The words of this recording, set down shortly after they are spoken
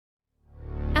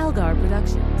Algar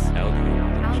Productions.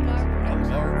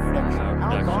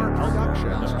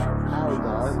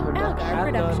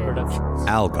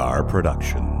 Algar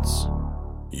Productions.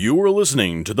 You are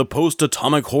listening to the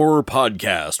Post-Atomic Horror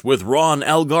Podcast with Ron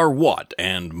Algar Watt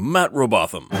and Matt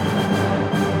Robotham.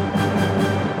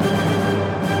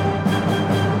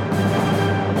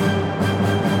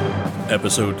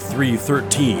 Episode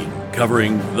 313,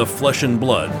 covering The Flesh and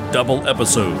Blood double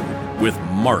episode with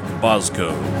Mark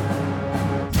Bosco.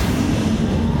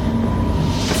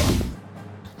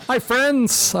 Hi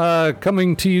friends,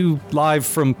 coming to you live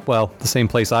from, well, the same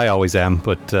place I always am,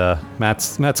 but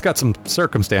Matt's got some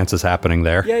circumstances happening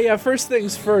there. Yeah, first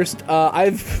things first,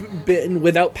 I've been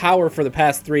without power for the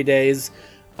past 3 days,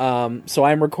 so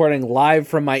I'm recording live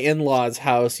from my in-laws'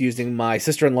 house using my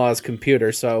sister-in-law's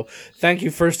computer, so thank you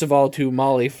first of all to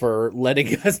Molly for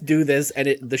letting us do this,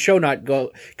 and the show not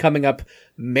coming up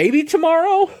maybe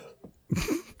tomorrow?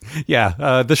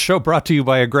 Yeah, this show brought to you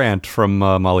by a grant from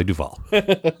Molly Duvall.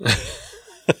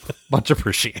 Much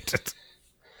appreciated.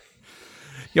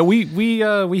 Yeah, we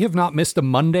have not missed a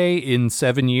Monday in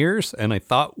 7 years, and I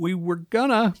thought we were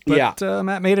gonna, but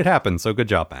Matt made it happen. So good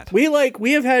job, Matt. We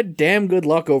have had damn good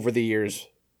luck over the years.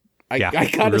 I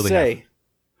gotta really say, have.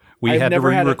 We had to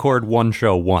re-record one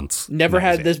show once. Never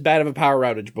had this bad of a power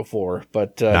outage before,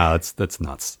 but no, that's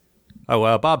nuts.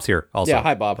 Oh, Bob's here also. Yeah,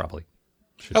 hi Bob. Probably.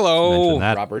 Should Hello,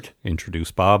 that. Robert.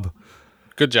 Introduce Bob.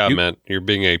 Good job, Matt. You're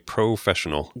being a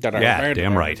professional. Yeah,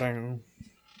 damn right.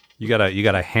 You got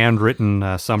a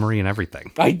handwritten summary and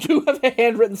everything. I do have a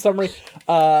handwritten summary.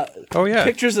 Oh yeah,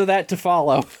 pictures of that to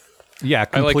follow. Yeah, I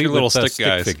like complete your little with, stick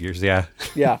guys. Figures. Yeah,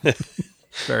 Yeah.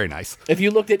 very nice. If you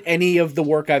looked at any of the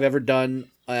work I've ever done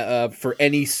for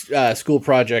any school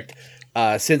project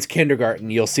since kindergarten,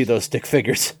 you'll see those stick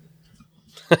figures.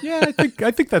 Yeah,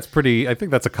 I think that's pretty. I think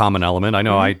that's a common element. I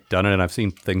know I've done it, and I've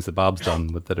seen things that Bob's done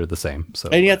that are the same. So,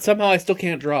 and yet somehow I still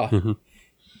can't draw.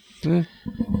 Well,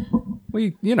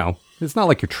 it's not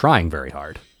like you're trying very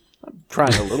hard. I'm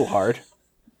trying a little hard.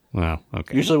 Well,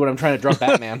 okay. Usually when I'm trying to draw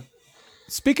Batman.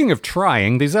 Speaking of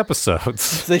trying, these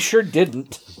episodes, They sure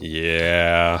didn't.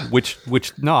 Yeah. which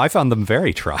no, I found them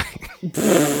very trying.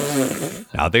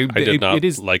 Now I did not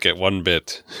like it one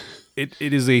bit. It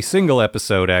is a single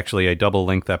episode, actually, a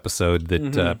double-length episode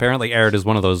that apparently aired as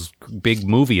one of those big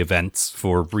movie events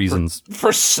for reasons.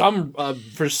 For some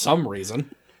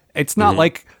reason. It's not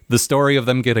like the story of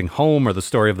them getting home or the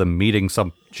story of them meeting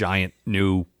some giant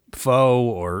new foe,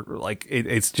 or like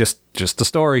it's just a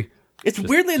story. It's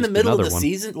weirdly in the middle of the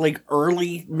season, like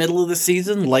early middle of the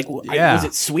season. Like, was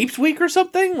it sweeps week or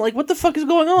something? Like, what the fuck is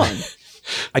going on?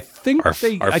 I think Our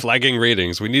flagging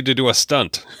ratings. We need to do a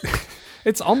stunt.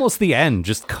 It's almost the end.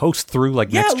 Just coast through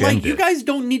like next gen. You guys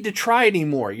don't need to try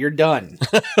anymore. You're done.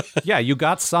 Yeah, you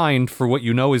got signed for what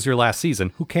you know is your last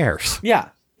season. Who cares? Yeah,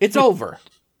 it's over.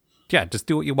 Yeah, just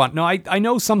do what you want. No, I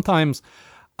know sometimes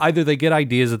either they get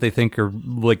ideas that they think are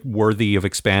like worthy of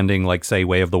expanding, like say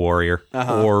Way of the Warrior,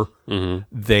 or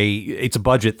it's a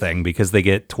budget thing because they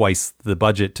get twice the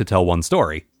budget to tell one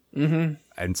story. Mm-hmm.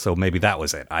 And so maybe that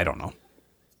was it. I don't know.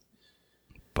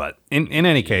 But in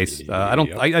any case,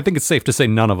 I think it's safe to say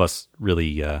none of us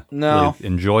really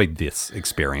enjoyed this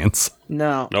experience.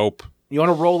 No. Nope. You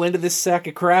want to roll into this sack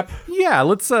of crap? Yeah,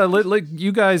 let's let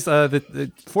you guys.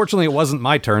 Fortunately, it wasn't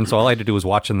my turn, so all I had to do was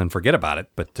watch and then forget about it.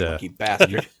 But you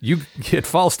bastard, it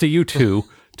falls to you two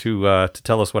to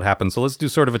tell us what happened. So let's do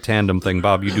sort of a tandem thing.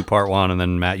 Bob, you do part one, and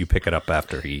then Matt, you pick it up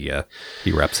after he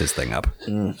wraps his thing up.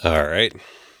 All right.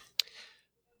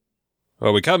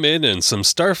 Well, we come in and some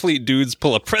Starfleet dudes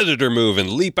pull a Predator move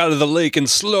and leap out of the lake in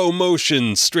slow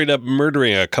motion, straight up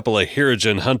murdering a couple of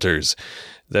Hirogen hunters.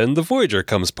 Then the Voyager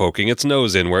comes poking its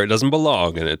nose in where it doesn't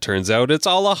belong, and it turns out it's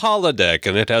all a holodeck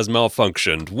and it has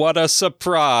malfunctioned. What a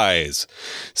surprise!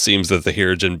 Seems that the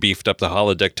Hirogen beefed up the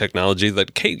holodeck technology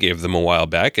that Kate gave them a while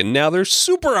back, and now they're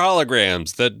super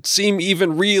holograms that seem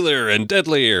even realer and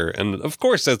deadlier, and of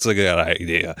course that's a good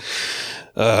idea.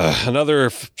 Another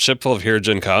ship full of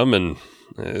Hirogen come, and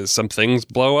some things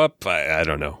blow up. I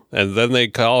don't know. And then they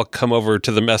all come over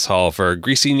to the mess hall for a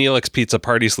Greasy Neelix Pizza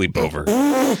party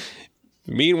sleepover.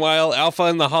 Meanwhile, Alpha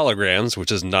and the Holograms,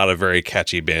 which is not a very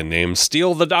catchy band name,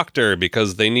 steal the Doctor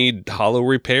because they need holo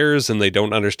repairs and they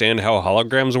don't understand how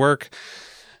holograms work.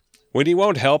 When he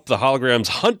won't help, the holograms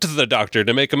hunt the Doctor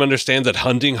to make him understand that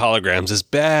hunting holograms is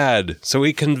bad. So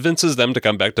he convinces them to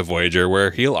come back to Voyager,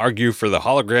 where he'll argue for the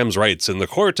holograms' rights in the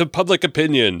court of public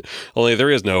opinion. Only there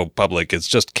is no public, it's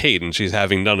just Kate, and she's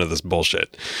having none of this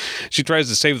bullshit. She tries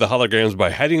to save the holograms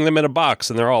by hiding them in a box,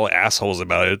 and they're all assholes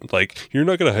about it. Like, you're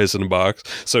not going to hide us in a box.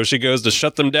 So she goes to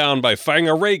shut them down by firing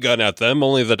a ray gun at them,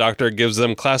 only the Doctor gives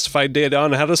them classified data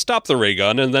on how to stop the ray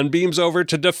gun, and then beams over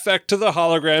to defect to the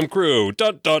hologram crew.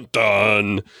 Dun, dun, dun.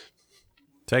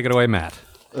 Take it away, Matt.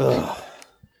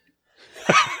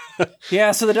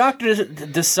 Yeah, so the Doctor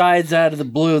decides out of the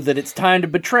blue that it's time to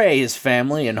betray his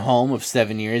family and home of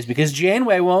 7 years because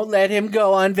Janeway won't let him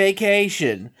go on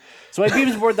vacation. So he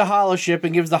beams aboard the holo ship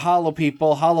and gives the holo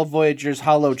people, holo Voyagers,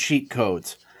 holo cheat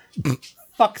codes.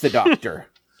 Fuck the Doctor.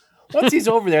 Once he's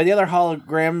over there, the other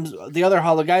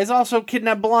holo guys also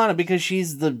kidnap B'Elanna because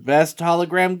she's the best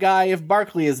hologram guy if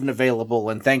Barclay isn't available,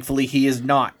 and thankfully he is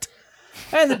not.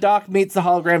 And the Doc meets the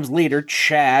hologram's leader,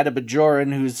 Chad, a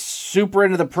Bajoran who's super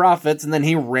into the prophets, and then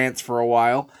he rants for a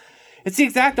while. It's the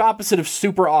exact opposite of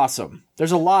super awesome.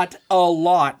 There's a lot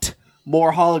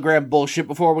more hologram bullshit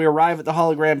before we arrive at the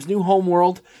hologram's new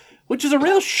homeworld, which is a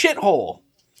real shithole.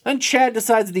 Then Chad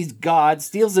decides that he's God,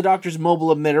 steals the Doctor's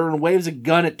mobile emitter, and waves a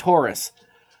gun at Taurus.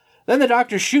 Then the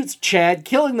Doctor shoots Chad,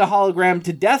 killing the hologram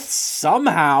to death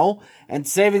somehow, and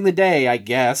saving the day, I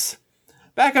guess.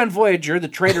 Back on Voyager, the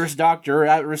traitorous Doctor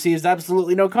receives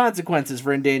absolutely no consequences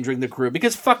for endangering the crew,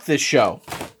 because fuck this show.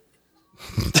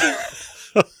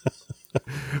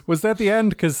 Was that the end?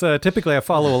 Because typically I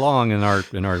follow along in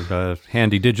our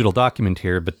handy digital document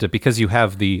here, but because you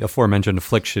have the aforementioned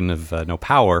affliction of no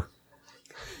power...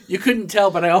 You couldn't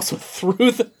tell, but I also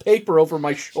threw the paper over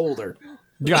my shoulder.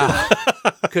 Yeah.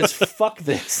 Because fuck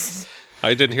this.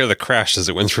 I didn't hear the crash as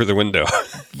it went through the window.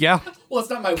 Yeah. Well, it's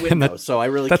not my window, so I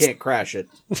really can't crash it.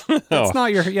 It's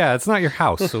not your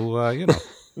house, so,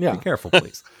 Yeah. be careful,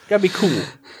 please. Gotta be cool.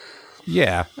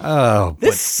 Yeah. Oh,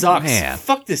 This sucks. Man.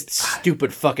 Fuck this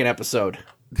stupid fucking episode.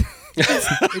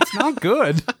 It's not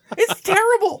good. It's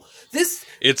terrible.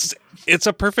 It's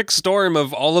a perfect storm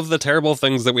of all of the terrible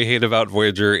things that we hate about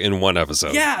Voyager in one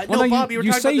episode. Yeah, Well, no, no, Bob, you were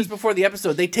you talking about say- this before the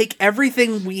episode. They take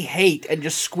everything we hate and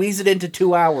just squeeze it into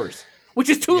 2 hours, which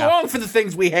is too long for the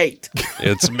things we hate.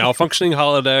 It's malfunctioning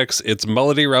holodecks, it's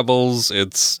Melody Rebels,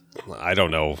 it's... I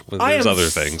don't know. There's other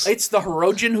things. It's the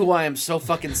Hirogen who I am so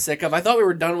fucking sick of. I thought we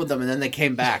were done with them, and then they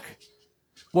came back.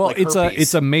 Well, Like it's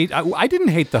herpes. a mate. I didn't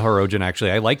hate the Hirogen,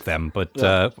 actually. I like them, but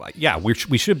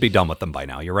we should be done with them by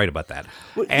now. You're right about that.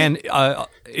 And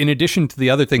in addition to the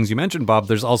other things you mentioned, Bob,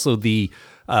 there's also the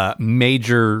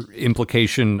major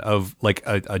implication of like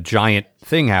a giant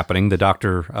thing happening, the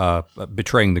Doctor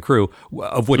betraying the crew,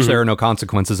 of which there are no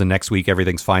consequences, and next week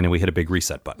everything's fine and we hit a big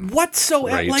reset button.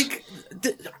 Whatsoever, Right. like...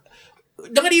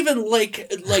 Not even like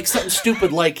something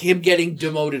stupid like him getting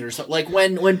demoted or something. Like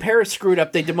when Paris screwed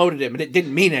up, they demoted him, and it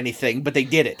didn't mean anything, but they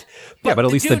did it. But at the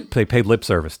least dude, they paid lip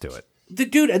service to it. the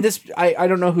dude, and this I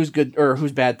don't know whose good or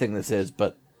whose bad thing this is,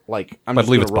 but like I'm I just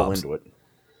believe gonna it's roll Bob's. into it.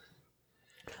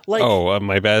 Like,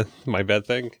 my bad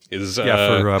thing is...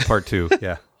 For part 2,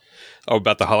 yeah.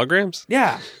 about the holograms?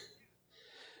 yeah,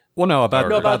 Well, no, about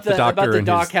no, about the Doctor about the and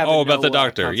Doc his... having About no, the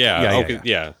Doctor, consequence. yeah. Yeah, Okay,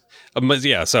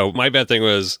 yeah. So my bad thing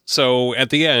was, so at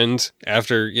the end,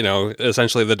 after,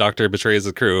 essentially the Doctor betrays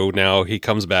the crew, now he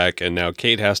comes back, and now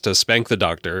Kate has to spank the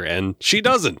Doctor, and she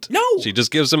doesn't. No! She just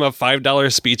gives him a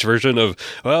 $5 speech version of,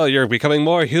 well, you're becoming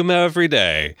more human every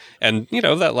day. And,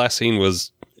 that last scene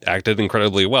was acted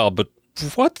incredibly well, but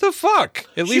what the fuck?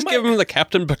 At least give him the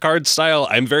Captain Picard style,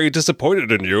 I'm very disappointed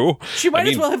in you. She might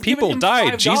as well have given people him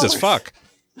died, $5. Jesus fuck.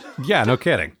 Yeah, no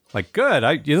kidding. Like,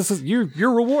 good.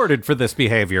 You're rewarded for this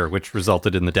behavior, which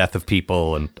resulted in the death of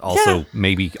people, and also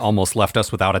maybe almost left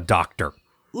us without a doctor.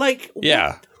 Like,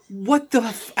 Yeah. what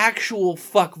the actual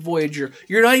fuck, Voyager?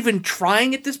 You're not even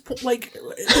trying at this point. Like,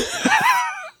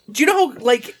 do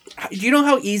you know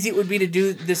how easy it would be to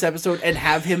do this episode and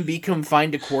have him be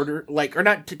confined to quarter, like, or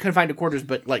not confined to quarters,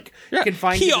 but like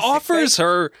confined. He to the sick offers bay?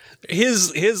 her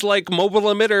his like mobile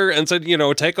emitter and said,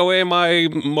 take away my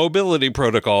mobility I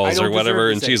protocols don't or whatever,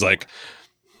 deserve and this she's anymore.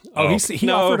 like, He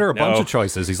offered her a bunch of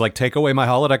choices. He's like, take away my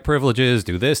holodeck privileges,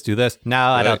 do this. No,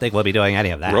 I don't think we'll be doing any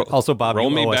of that. Also, Bob, roll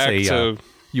me back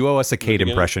you owe us a Kate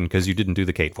impression because you didn't do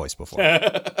the Kate voice before.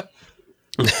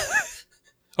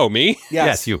 Oh, me?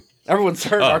 Yes, you. Everyone's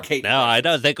heard our Kate. No, I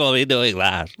don't think we'll be doing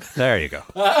that. There you go.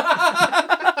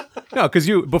 No, because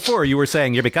before you were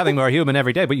saying you're becoming more human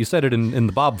every day, but you said it in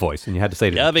the Bob voice, and you had to say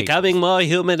it. You're becoming more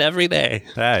human every day.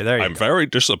 There you I'm go. very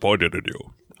disappointed in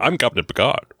you. I'm Captain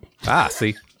Picard.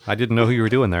 See, I didn't know who you were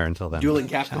doing there until then. Dueling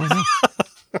captains.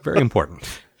 Very important.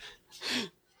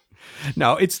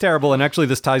 No, it's terrible. And actually,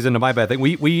 this ties into my bad thing.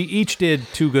 We each did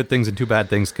 2 good things and 2 bad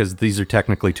things because these are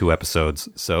technically 2 episodes.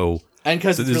 So And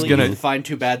because it's really easy to find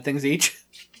 2 bad things each.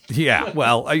 Yeah,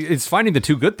 well, it's finding the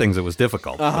 2 good things that was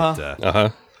difficult.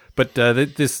 But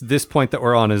this point that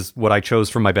we're on is what I chose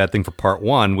for my bad thing for part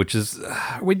 1, which is,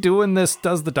 are we doing this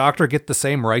does the Doctor get the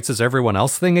same rights as everyone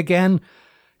else thing again?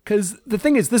 Because the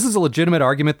thing is, this is a legitimate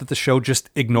argument that the show just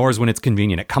ignores when it's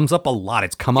convenient. It comes up a lot.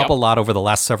 It's come up a lot over the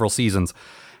last several seasons.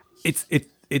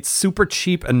 It's super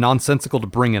cheap and nonsensical to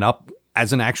bring it up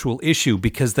as an actual issue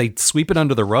because they sweep it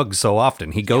under the rug so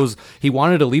often. He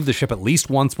wanted to leave the ship at least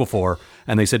once before,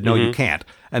 and they said, no, you can't.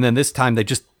 And then this time they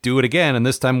just do it again. And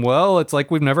this time, well, it's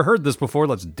like, we've never heard this before.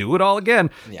 Let's do it all again.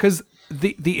 Because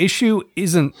the issue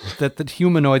isn't that the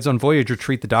humanoids on Voyager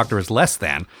treat the Doctor as less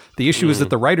than. The issue is that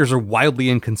the writers are wildly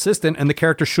inconsistent, and the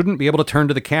character shouldn't be able to turn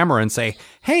to the camera and say,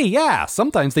 hey, yeah,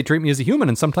 sometimes they treat me as a human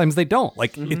and sometimes they don't.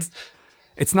 Like,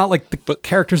 it's not like the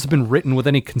characters have been written with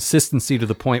any consistency to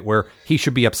the point where he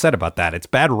should be upset about that. It's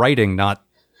bad writing, not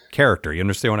character. You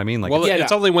understand what I mean? Like, well,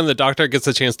 it's only when the Doctor gets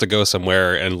a chance to go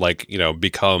somewhere and, like,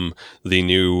 become the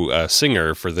new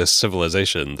singer for this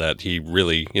civilization that he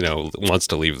really, wants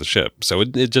to leave the ship. So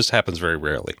it just happens very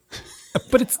rarely.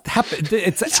 But it's happened.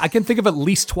 I can think of at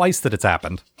least twice that it's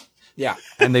happened. Yeah.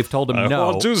 And they've told him I no.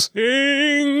 want to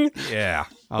sing. Yeah.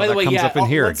 By the way, comes up in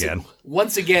here again.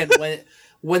 Once again,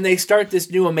 when they start this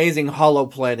new amazing hollow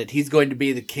planet, he's going to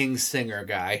be the king singer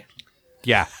guy.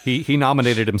 Yeah, he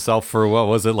nominated himself for, what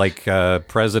was it, like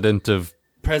president of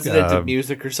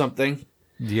music or something.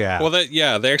 Yeah. Well, they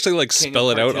actually like King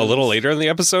spell it out a little later in the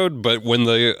episode, but when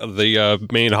the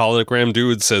main hologram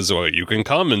dude says, "Well, you can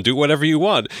come and do whatever you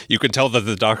want," you can tell that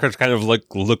the Doctor kind of like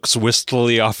looks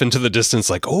wistfully off into the distance,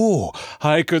 like, "Oh,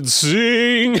 I could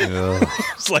sing."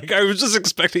 It's like I was just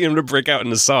expecting him to break out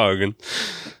in a song. And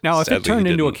now, if it turned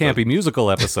into a campy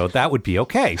musical episode, that would be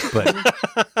okay.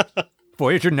 But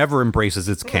Voyager never embraces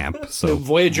its camp. So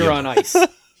Voyager on Ice.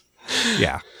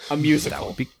 Yeah, a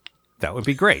musical. That would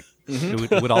be great.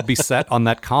 It would all be set on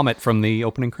that comet from the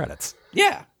opening credits.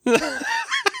 Yeah.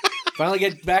 Finally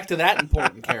get back to that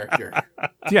important character.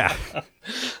 Yeah.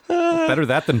 Better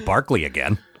that than Barclay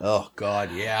again. Oh,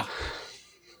 God, yeah.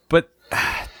 But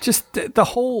just the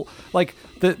whole, like,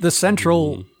 the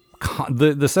central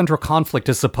the central conflict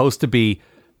is supposed to be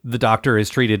the Doctor is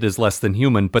treated as less than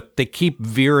human, but they keep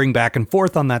veering back and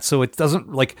forth on that, so it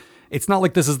doesn't, like... It's not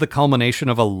like this is the culmination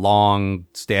of a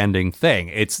long-standing thing.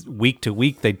 It's week to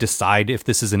week they decide if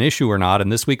this is an issue or not,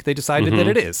 and this week they decided that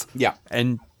it is. Yeah.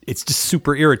 And it's just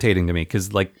super irritating to me,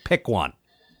 because, like, pick one.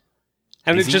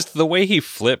 And it's just the way he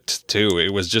flipped, too.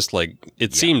 It was just like,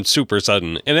 it seemed super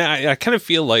sudden. And I kind of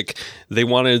feel like they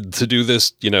wanted to do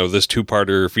this, this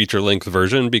 2-parter feature-length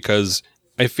version, because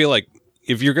I feel like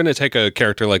if you're going to take a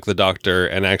character like the Doctor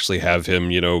and actually have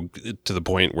him, to the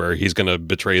point where he's going to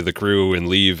betray the crew and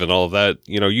leave and all of that,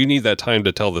 you need that time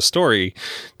to tell the story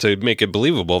to make it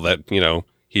believable that,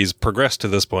 he's progressed to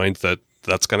this point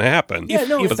that's going to happen. Yeah,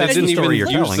 no, but they didn't even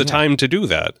use the time to do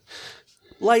that.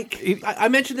 Like, I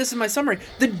mentioned this in my summary.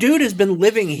 The dude has been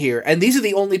living here, and these are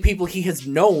the only people he has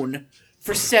known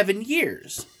for 7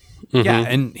 years. Mm-hmm. Yeah,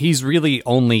 and he's really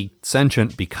only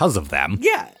sentient because of them.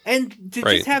 Yeah, and to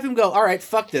just have him go, all right,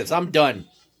 fuck this, I'm done.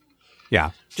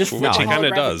 Yeah. Just flip the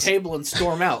holographic table and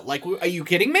storm out. Like, are you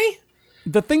kidding me?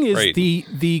 The thing is,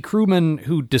 the crewman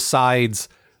who decides,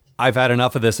 I've had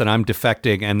enough of this and I'm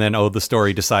defecting, and then, the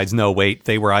story decides, no, wait,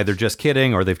 they were either just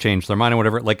kidding or they've changed their mind or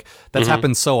whatever. Like, that's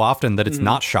happened so often that it's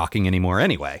not shocking anymore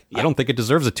anyway. Yeah. I don't think it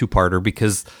deserves a 2-parter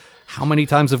because... How many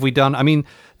times have we done? I mean,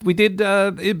 we did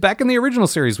back in the original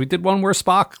series. We did one where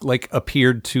Spock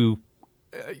appeared to,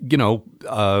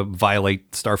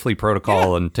 violate Starfleet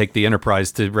protocol and take the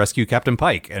Enterprise to rescue Captain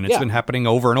Pike, and it's been happening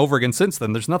over and over again since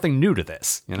then. There's nothing new to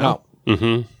this, No.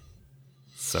 Mm-hmm.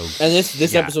 So, and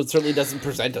this episode certainly doesn't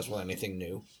present us with anything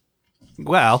new.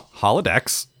 Well,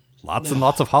 holodecks, lots and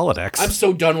lots of holodecks. I'm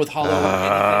so done with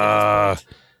holodecks.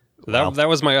 That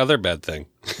was my other bad thing.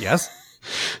 Yes.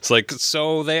 It's like,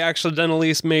 so they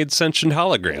accidentally made sentient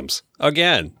holograms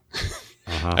again.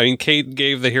 I mean, Kate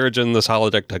gave the Hirogen this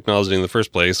holodeck technology in the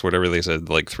first place, whatever they said,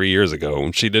 3 years ago.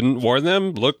 And she didn't warn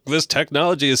them, look, this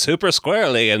technology is super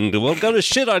squirrely, and we're going to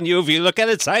shit on you if you look at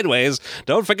it sideways.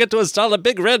 Don't forget to install a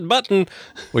big red button.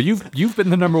 Well, you've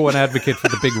been the number one advocate for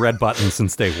the big red button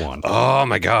since day one. Oh,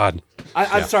 my God.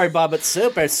 I'm sorry, Bob, but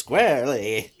super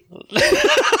squirrely.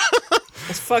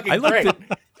 That's fucking great.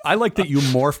 I like that you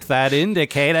morphed that into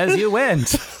Kate as you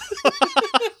went.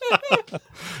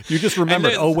 You just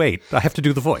remembered, wait, I have to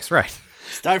do the voice, right.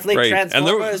 Starfleet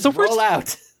Transformers, roll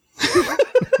out.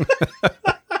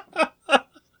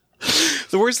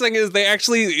 The worst thing is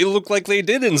it looked like they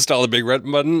did install a big red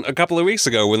button a couple of weeks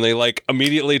ago when they like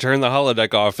immediately turned the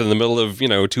holodeck off in the middle of,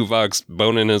 Tuvok's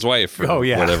boning his wife or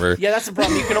whatever. Yeah, that's the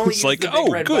problem. You can only use like, the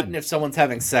big red button if someone's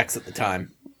having sex at the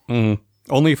time.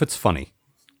 Only if it's funny.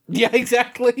 Yeah,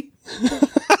 exactly.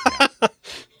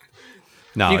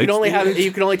 No, you can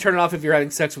only turn it off if you're having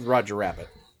sex with Roger Rabbit.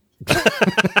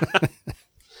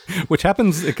 Which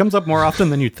happens, it comes up more often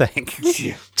than you'd think.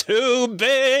 2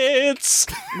 bits!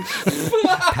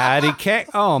 Patty cake.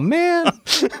 Oh, man.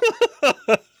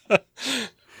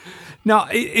 No,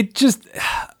 it just,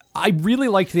 I really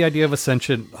liked the idea of a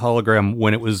sentient hologram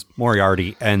when it was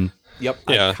Moriarty, and Yep.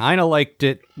 I kind of liked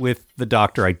it with the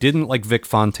Doctor. I didn't like Vic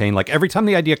Fontaine. Like, every time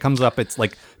the idea comes up, it's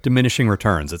like diminishing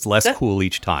returns. It's less cool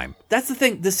each time. That's the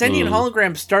thing. The sentient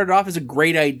hologram started off as a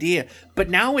great idea, but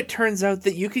now it turns out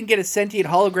that you can get a sentient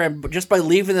hologram just by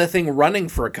leaving the thing running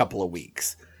for a couple of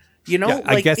weeks. You know, Yeah,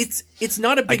 I guess- it's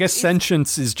not a big. I guess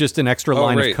sentience is just an extra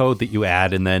line of code that you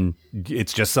add, and then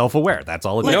it's just self-aware. That's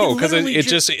all it is. No, because literally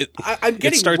I'm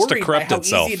getting it starts to worried corrupt by how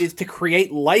itself. easy it is to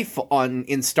create life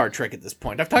in Star Trek at this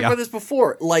point. I've talked about this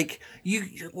before. Like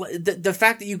the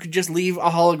fact that you could just leave a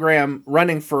hologram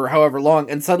running for however long,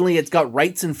 and suddenly it's got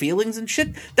rights and feelings and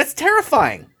shit. That's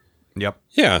terrifying. Yep.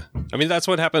 Yeah, I mean that's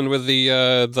what happened with the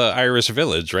Irish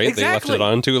Village, right? Exactly. They left it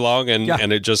on too long,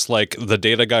 and it just like the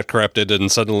data got corrupted, and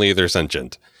suddenly they're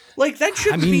sentient. Like that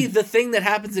shouldn't be the thing that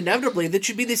happens inevitably. That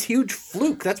should be this huge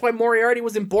fluke. That's why Moriarty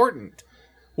was important.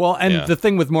 Well, and the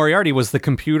thing with Moriarty was the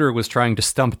computer was trying to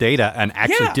stump Data and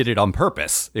actually did it on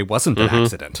purpose. It wasn't an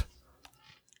accident.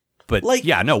 But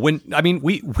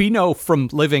we know from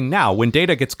living now, when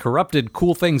Data gets corrupted,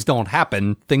 cool things don't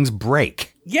happen. Things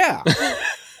break. Yeah.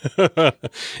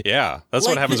 Yeah, that's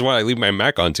what happens when I leave my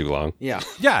Mac on too long. Yeah.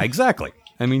 Yeah, exactly.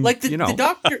 I mean, Like the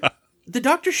Doctor. The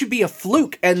Doctor should be a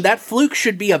fluke, and that fluke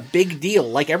should be a big deal.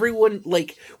 Like everyone,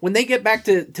 like when they get back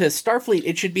to Starfleet,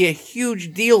 it should be a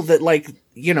huge deal that, like,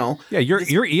 Yeah, your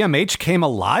EMH came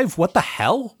alive? What the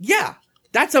hell? Yeah,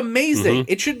 that's amazing.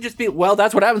 It shouldn't just be, well,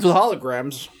 that's what happens with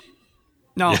holograms.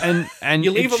 No, and You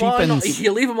leave it them on. cheapens-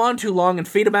 You leave them on too long and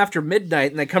feed them after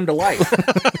midnight, and they come to life.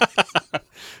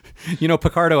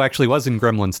 Picardo actually was in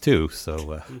Gremlins too,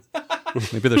 so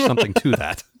maybe there's something to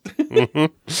that.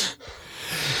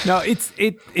 No, it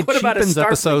What about a cheapens Starfleet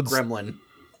episodes. gremlin?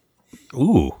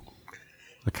 Ooh,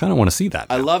 I kind of want to see that.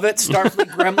 I love it.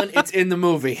 Starfleet gremlin. It's in the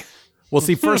movie. Well,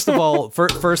 see, first of all,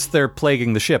 first they're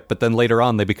plaguing the ship, but then later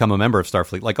on they become a member of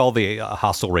Starfleet, like all the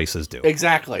hostile races do.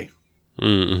 Exactly.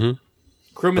 Mm-hmm.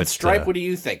 Crewman Stripe, what do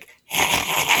you think?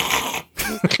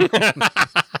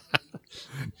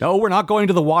 No, we're not going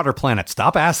to the water planet.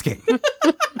 Stop asking.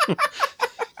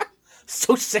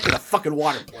 So sick of the fucking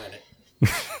water planet.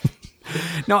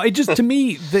 No, it just, to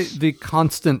me, the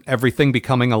constant everything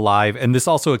becoming alive, and this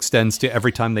also extends to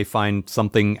every time they find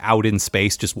something out in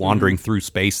space, just wandering through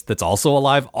space that's also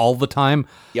alive all the time.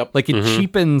 Yep. Like it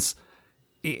cheapens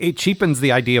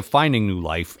the idea of finding new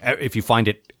life if you find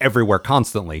it everywhere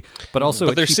constantly. But also,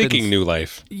 But they're seeking new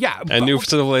life. Yeah, and new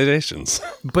civilizations.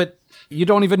 But you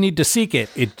don't even need to seek it.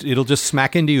 It'll just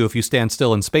smack into you if you stand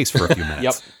still in space for a few minutes.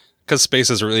 Yep. Because space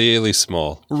is really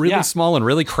small. Really small and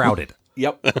really crowded.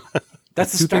 Yep.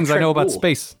 That's the Two Star things I Trek know about rule.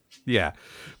 space. Yeah.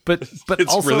 But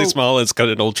It's also, really small. It's got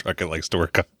an old truck it likes to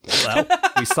work on. Well,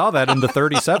 we saw that in the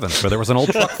 37th, where there was an old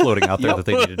truck floating out there that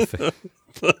they needed to fix.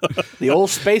 The old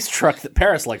space truck that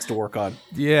Paris likes to work on.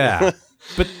 Yeah.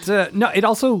 But no, it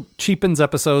also cheapens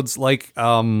episodes like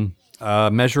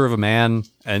Measure of a Man,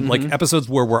 and like episodes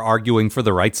where we're arguing for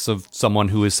the rights of someone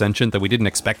who is sentient that we didn't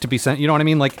expect to be sentient. You know what I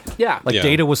mean? Like, Yeah.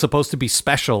 Data was supposed to be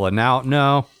special, and now,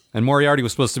 no. And Moriarty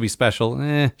was supposed to be special.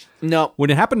 No. When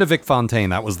it happened to Vic Fontaine,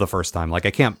 that was the first time. Like, I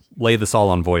can't lay this all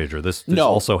on Voyager. This No.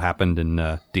 also happened in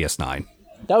DS9.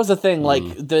 That was the thing, like,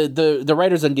 the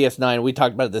writers on DS9, we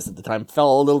talked about this at the time,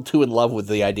 fell a little too in love with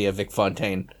the idea of Vic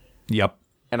Fontaine. Yep.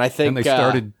 And I think And they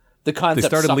started the concept They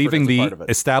started suffered leaving as a the part of it.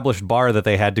 established bar that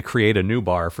they had to create a new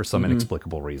bar for some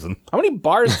inexplicable reason. How many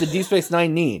bars did Deep Space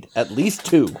Nine need? At least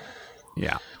 2.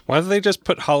 Yeah. Why don't they just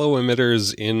put hollow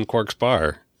emitters in Quark's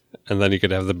bar? And then you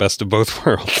could have the best of both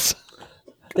worlds.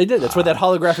 They did. That's where that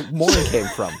holographic Morn came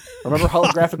from. Remember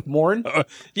holographic Morn?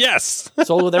 Yes!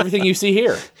 Sold with everything you see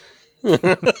here.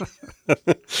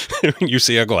 You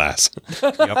see a glass.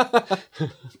 Yep.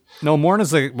 No, Morn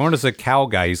is a cow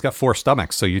guy. He's got 4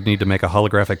 stomachs, so you'd need to make a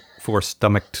holographic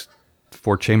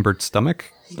 4-chambered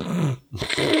stomach.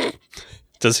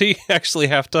 Does he actually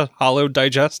have to hollow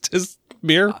digest his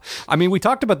beer? I mean, we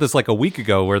talked about this like a week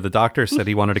ago, where the Doctor said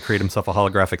he wanted to create himself a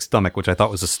holographic stomach, which I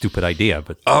thought was a stupid idea.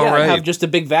 But Oh, yeah, right. have just a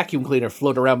big vacuum cleaner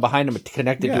float around behind him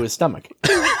connected to his stomach.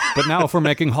 But now if we're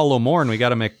making Hollow Morn, we got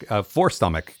to make a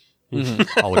four-stomach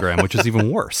hologram, which is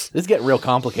even worse. This is getting real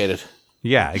complicated.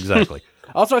 Yeah, exactly.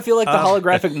 Also, I feel like the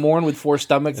holographic Morn with 4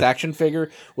 stomachs action figure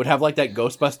would have like that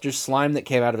Ghostbusters slime that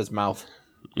came out of his mouth.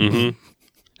 And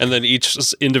then each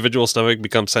individual stomach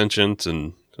becomes sentient,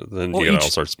 and then you get all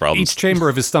sorts of problems. Each chamber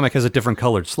of his stomach has a different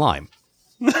colored slime.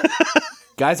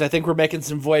 Guys, I think we're making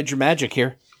some Voyager magic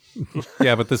here.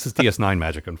 Yeah, but this is DS9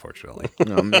 magic, unfortunately.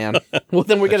 Oh, man. Well,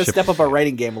 then we got to step up our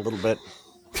writing game a little bit.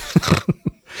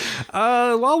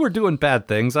 While we're doing bad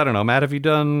things, I don't know, Matt, have you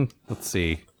done... Let's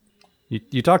see.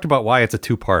 You talked about why it's a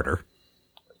two-parter.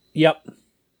 Yep.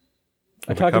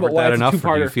 I talked about why that it's enough, a or do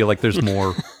two-parter. you feel like there's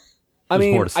more? I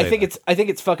mean, more to say I think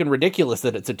it's fucking ridiculous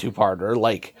that it's a two-parter.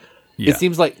 Like, Yeah. it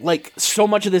seems like so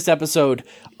much of this episode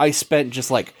I spent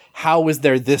just like, how is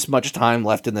there this much time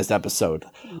left in this episode?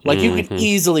 Like, you could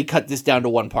easily cut this down to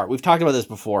one part. We've talked about this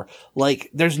before. Like,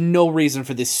 there's no reason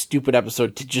for this stupid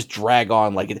episode to just drag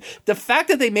on like it. The fact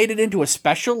that they made it into a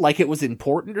special, like it was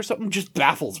important or something, just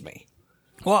baffles me.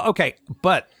 Well, okay,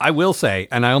 but I will say,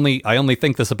 and I only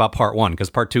think this about part 1, because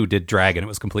part 2 did drag and it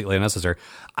was completely unnecessary.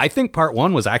 I think part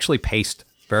 1 was actually paced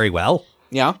very well.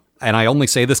 Yeah. And I only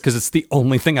say this because it's the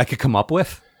only thing I could come up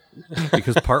with.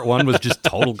 Because part 1 was just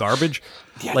total garbage.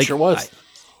 Yeah, it sure was.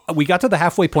 We got to the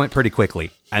halfway point pretty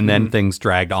quickly, and then things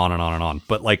dragged on and on and on.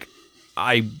 But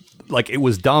it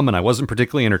was dumb, and I wasn't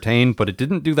particularly entertained, but it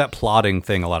didn't do that plotting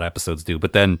thing a lot of episodes do.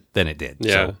 But then it did.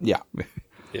 Yeah. So,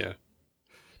 Yeah.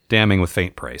 damning with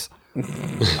faint praise. My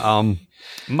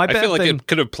I bad feel like thing, it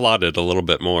could have plotted a little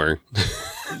bit more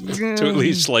to at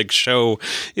least show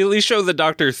the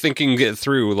Doctor thinking it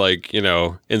through,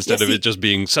 instead of it just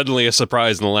being suddenly a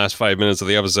surprise in the last 5 minutes of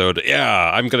the episode.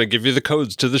 Yeah, I'm going to give you the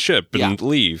codes to the ship and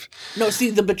leave. No, see,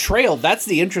 the betrayal, that's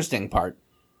the interesting part.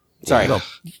 Sorry.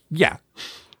 yeah.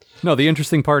 No, the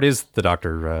interesting part is the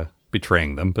Doctor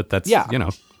betraying them, but that's, Yeah.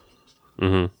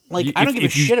 Mm-hmm. I don't give a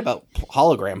shit about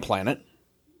Hologram Planet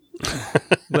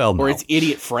well, no. or its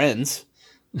idiot friends.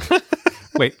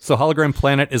 Wait, so Hologram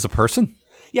Planet is a person?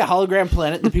 Yeah, Hologram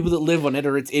Planet, the people that live on it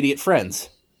are its idiot friends.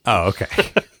 Oh, okay.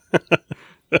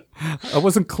 I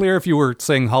wasn't clear if you were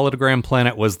saying Hologram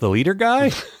Planet was the leader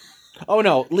guy. Oh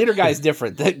no, leader guy's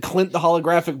different. That Clint the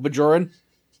holographic Bajoran,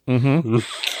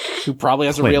 who probably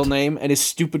has a real name, and his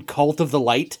stupid cult of the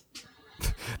light.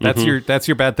 That's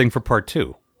your bad thing for part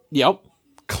 2. Yep.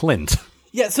 Clint.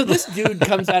 Yeah, so this dude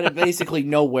comes out of basically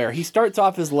nowhere. He starts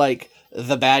off as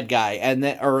the bad guy, and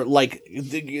then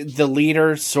the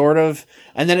leader, sort of,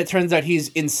 and then it turns out he's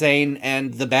insane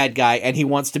and the bad guy, and he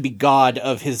wants to be god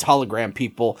of his hologram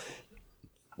people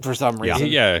for some reason.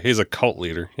 Yeah, he's a cult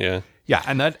leader. Yeah. Yeah,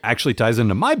 and that actually ties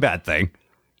into my bad thing,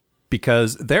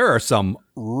 because there are some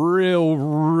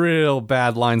real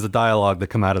bad lines of dialogue that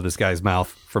come out of this guy's mouth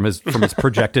from his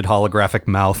projected holographic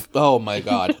mouth. Oh my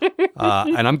god.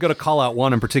 And I'm going to call out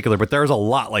one in particular, but there's a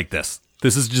lot like this.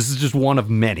 This is just one of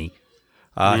many.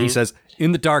 He says,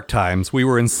 "In the dark times, we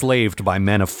were enslaved by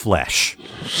men of flesh."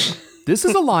 This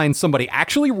is a line somebody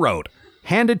actually wrote,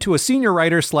 handed to a senior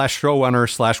writer /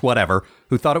 showrunner / whatever,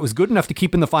 who thought it was good enough to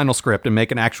keep in the final script and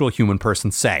make an actual human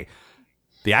person say.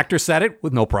 The actor said it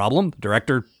with no problem. The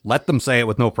director let them say it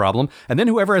with no problem. And then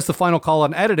whoever has the final call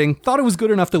on editing thought it was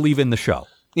good enough to leave in the show.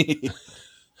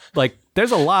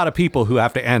 There's a lot of people who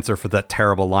have to answer for that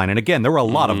terrible line. And again, there were a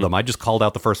lot of them. I just called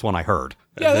out the first one I heard.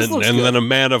 Yeah, this looks good. Then a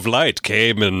man of light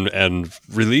came and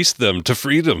released them to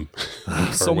freedom.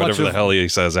 So or much whatever the of- hell he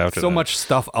says after that. So much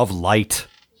stuff of light.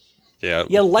 Yeah.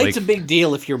 Yeah, light's Like- a big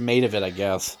deal if you're made of it, I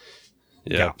guess.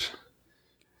 Yep.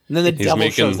 And then the He's devil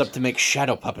making- shows up to make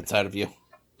shadow puppets out of you.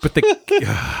 But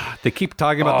they keep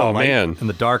talking about Oh, the light man. and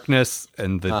the darkness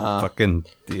and the fucking,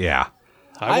 yeah.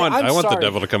 I want I'm the sorry.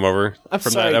 devil to come over I'm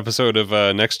from sorry. that episode of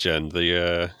Next Gen,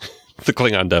 the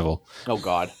Klingon devil. Oh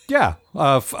god. Yeah.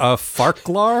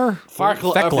 Farklar?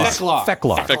 Feklar.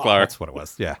 Feklar. That's what it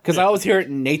was. Yeah. Because I always hear it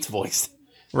in Nate's voice.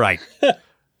 Right.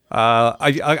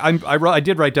 I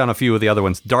did write down a few of the other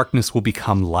ones. Darkness will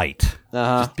become light.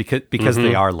 Just because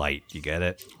they are light. You get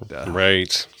it?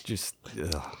 Right. Just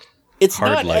It's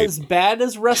Hard not light. as bad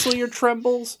as Wrestle Your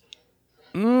Trembles,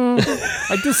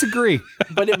 I disagree.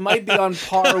 but it might be on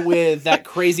par with that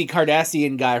crazy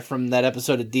Cardassian guy from that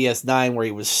episode of DS9 where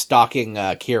he was stalking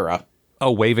Kira.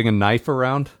 Oh, waving a knife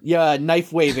around? Yeah,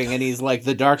 knife waving, and he's like,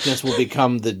 the darkness will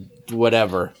become the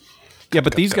whatever. Yeah,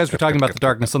 but these guys were talking about the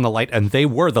darkness and the light, and they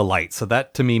were the light, so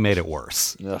that to me made it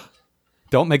worse. Ugh.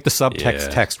 Don't make the subtext Yeah.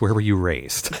 text, where were you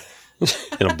raised?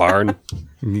 In a barn. A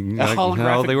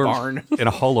holographic they were barn. in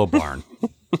a holo barn.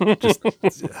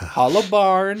 Hollow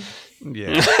barn.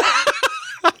 Yeah.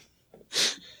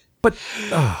 But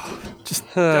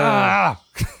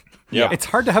Yep. It's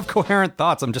hard to have coherent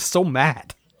thoughts. I'm just so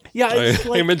mad. Yeah, it's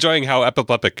like, I'm enjoying how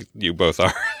epileptic you both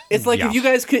are. it's like if you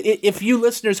guys could, if you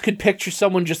listeners could picture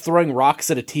someone just throwing rocks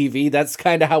at a TV, that's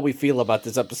kind of how we feel about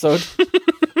this episode.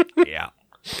 Yeah.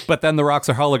 But then the rocks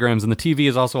are holograms, and the TV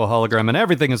is also a hologram, and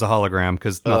everything is a hologram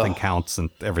because nothing counts and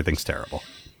everything's terrible.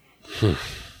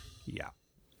 Yeah.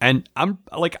 And I'm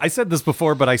like, I said this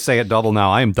before, but I say it double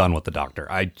now. I am done with the Doctor.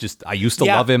 I used to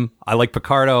love him. I like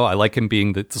Picardo. I like him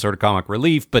being the sort of comic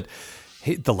relief, but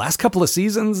the last couple of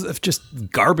seasons of just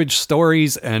garbage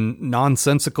stories and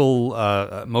nonsensical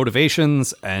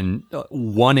motivations and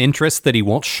one interest that he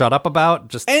won't shut up about.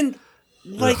 Just And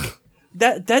like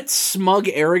that smug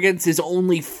arrogance is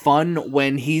only fun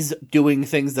when he's doing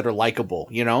things that are likable,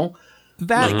 you know?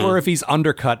 that, or if he's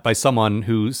undercut by someone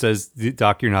who says,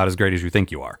 "Doc, you're not as great as you think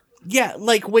you are." Yeah,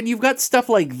 like when you've got stuff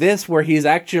like this where he's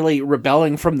actually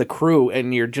rebelling from the crew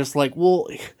and you're just like, well,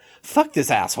 fuck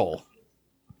this asshole.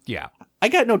 Yeah. I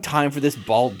got no time for this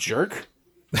bald jerk.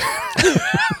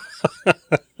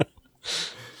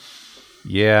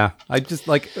 Yeah, I just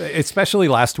like, especially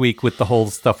last week with the whole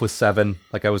stuff with Seven.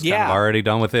 Like I was kind of already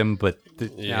done with him, but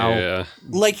now,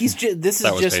 Like he's just this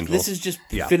painful. is just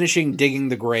finishing digging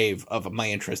the grave of my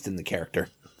interest in the character.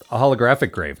 a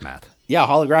holographic grave, Matt. Yeah,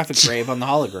 holographic grave on the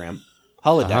hologram.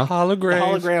 Holodeck.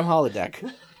 Hologram. The hologram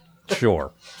holodeck.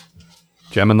 Sure.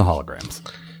 Gem and the holograms.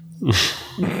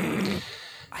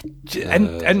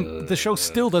 And the show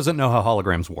still doesn't know how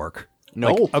holograms work.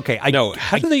 No. Like, okay, No,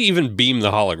 how do they even beam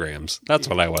the holograms? That's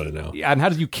what I want to know. and how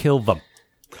do you kill them?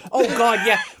 Oh god,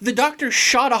 yeah. The Doctor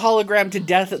shot a hologram to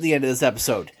death at the end of this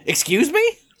episode. Excuse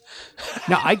me?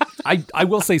 Now, I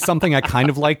will say something I kind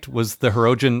of liked was the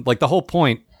Hirogen, like the whole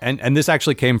point, and this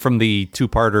actually came from the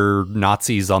two-parter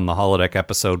Nazis on the holodeck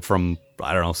episode from,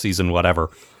 I don't know, season whatever.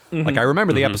 Like, I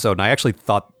remember the episode, and I actually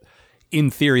thought, in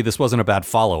theory, this wasn't a bad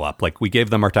follow-up. Like, we gave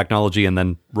them our technology and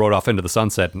then rode off into the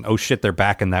sunset, and oh shit, they're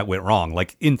back, and that went wrong.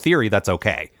 Like, in theory, that's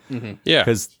okay. Yeah.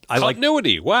 Because I like...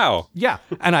 Continuity. Wow. Yeah,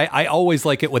 and I always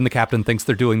like it when the captain thinks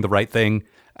they're doing the right thing,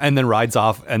 and then rides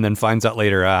off, and then finds out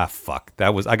later, fuck,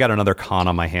 I got another con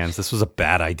on my hands. This was a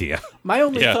bad idea. My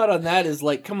only thought on that is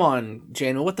like, come on,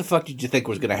 Jane, what the fuck did you think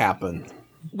was going to happen?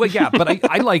 Well, yeah, but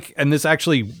I like, and this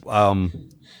actually,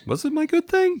 was it my good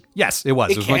thing? Yes, it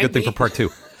was. It was my good thing for part 2.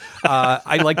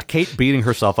 I liked Kate beating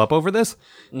herself up over this.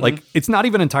 Like, it's not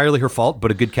even entirely her fault,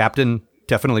 but a good captain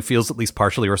definitely feels at least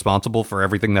partially responsible for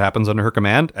everything that happens under her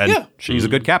command, and she's a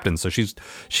good captain, so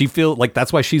she feel like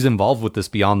that's why she's involved with this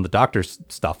beyond the Doctor's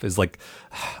stuff, is like,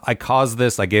 I caused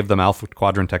this, I gave them Alpha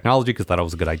Quadrant technology because thought it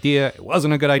was a good idea, it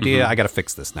wasn't a good idea, I gotta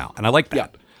fix this now, and I like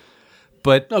that.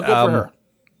 But No, good for her.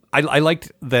 I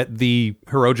liked that the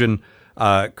Hirogen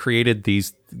created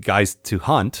these guys to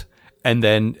hunt, and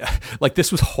then, like,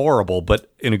 this was horrible, but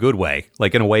in a good way,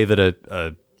 like in a way that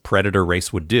a predator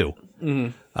race would do.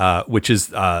 Which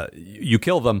is, you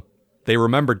kill them, they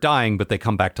remember dying, but they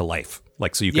come back to life,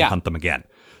 like, so you can hunt them again.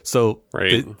 So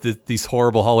these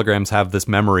horrible holograms have this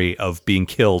memory of being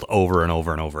killed over and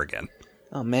over and over again.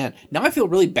 Oh man, now I feel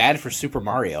really bad for Super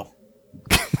Mario.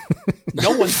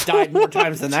 No one's died more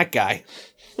times than that guy.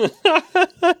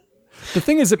 The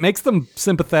thing is, it makes them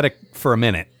sympathetic for a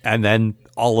minute, and then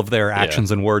all of their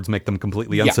actions and words make them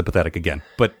completely unsympathetic again.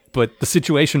 But the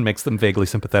situation makes them vaguely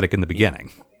sympathetic in the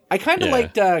beginning. I kind of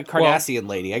liked Cardassian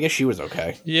lady. I guess she was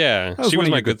okay. Yeah, was she one was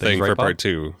of my your good good things, thing right, for Bob? part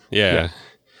 2. Yeah.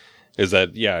 Is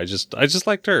that I just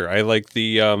liked her. I like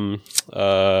the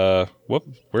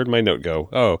where'd my note go?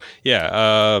 Oh,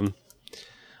 yeah.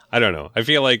 I don't know. I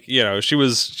feel like, she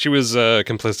was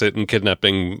complicit in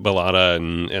kidnapping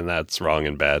B'Elanna, and that's wrong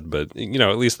and bad, but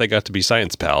at least they got to be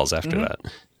science pals after that.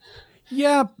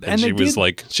 Yeah, And she was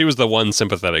she was the one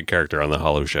sympathetic character on the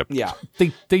holo ship. Yeah.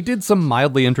 They did some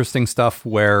mildly interesting stuff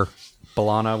where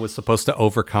B'Elanna was supposed to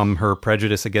overcome her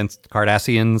prejudice against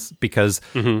Cardassians because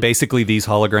basically these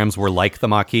holograms were like the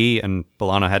Maquis, and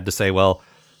B'Elanna had to say, well,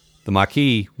 the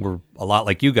Maquis were a lot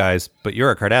like you guys, but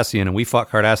you're a Cardassian, and we fought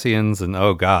Cardassians, and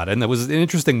oh god. And that was an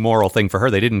interesting moral thing for her.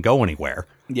 They didn't go anywhere.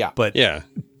 Yeah. But Yeah.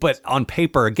 But on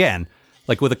paper, again,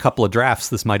 like with a couple of drafts,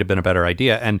 this might have been a better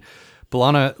idea. And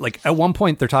B'Elanna, like at one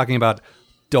point, they're talking about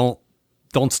don't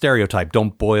stereotype,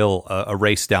 don't boil a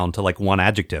race down to like one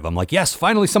adjective. I'm like, yes,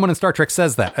 finally someone in Star Trek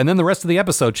says that. And then the rest of the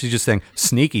episode, she's just saying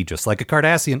sneaky, just like a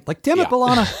Cardassian. Like, damn it,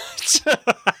 B'Elanna.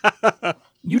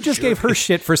 You just gave her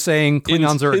shit for saying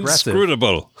Klingons are aggressive.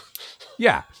 Inscrutable.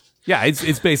 Yeah. Yeah,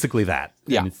 it's basically that.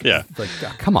 Yeah. And it's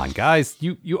like, come on, guys.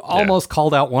 You almost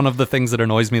called out one of the things that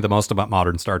annoys me the most about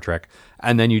modern Star Trek,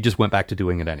 and then you just went back to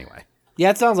doing it anyway. Yeah,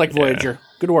 it sounds like Voyager.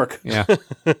 Good work. Yeah.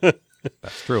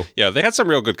 That's true. Yeah, they had some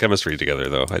real good chemistry together,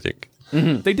 though, I think.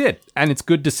 They did. And it's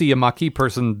good to see a Maquis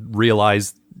person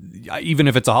realize, even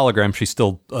if it's a hologram, she's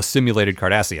still a simulated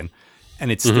Cardassian.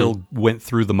 And it still went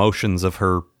through the motions of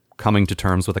her coming to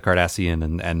terms with a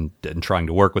Cardassian and trying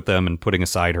to work with them and putting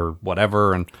aside her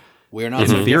whatever. And We're not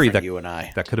so theory different, that you and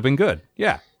I. that could have been good.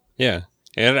 Yeah. Yeah.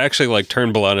 And it actually like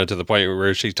turned B'Elanna to the point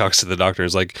where she talks to the doctor.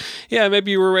 Is like, yeah,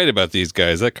 maybe you were right about these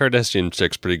guys. That Cardassian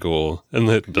chick's pretty cool. And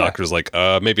the doctor's like,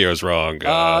 maybe I was wrong.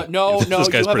 No, this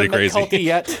guy's you pretty haven't crazy. met Culty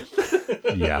yet.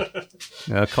 Yeah.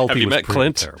 Culty Have you was met pretty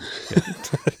Clint? terrible.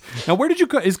 Yeah. Now, where did you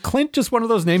go? Is Clint just one of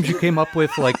those names you came up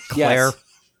with, like Claire?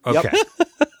 Yes. Okay.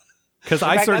 Because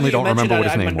I In fact, certainly now that don't you remember what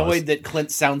his mention it, name I'm annoyed was. that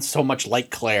Clint sounds so much like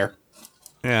Claire.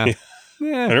 Yeah. I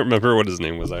Yeah. don't remember what his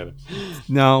name was either.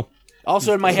 No.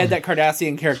 Also, in my head, that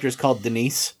Cardassian character is called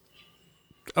Denise.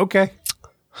 Okay.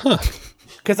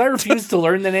 Because I refuse to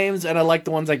learn the names, and I like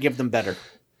the ones I give them better.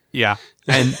 Yeah.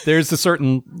 And there's a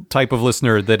certain type of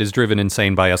listener that is driven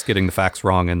insane by us getting the facts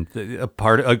wrong, and a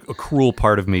cruel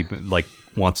part of me like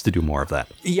wants to do more of that.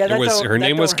 Yeah, that was- don't- her that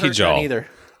name don't was hurt none Kijal. either.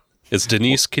 It's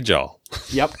Denise Kijal.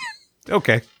 Yep.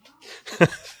 Okay.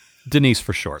 Denise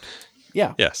for short.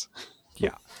 Yeah. Yes.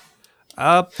 Yeah.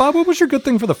 Bob, what was your good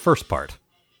thing for the first part?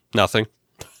 Nothing.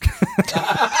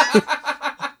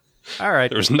 All right.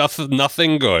 There was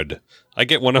nothing good. I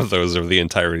get one of those over the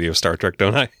entirety of Star Trek,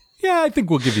 don't I? Yeah, I think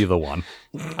we'll give you the one.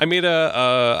 I made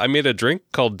a drink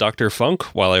called Dr. Funk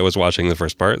while I was watching the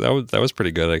first part. That was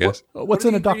pretty good, I guess. What's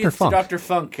in a Dr. Funk? Dr.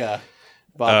 Funk,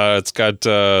 Bob. It's got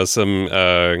some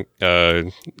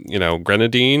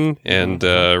grenadine and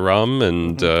rum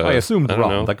and I assumed don't rum.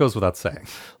 know, That goes without saying.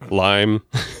 lime.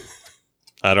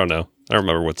 I don't know. I don't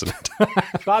remember what's in it.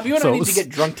 Bob, you and I so- need to get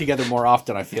drunk together more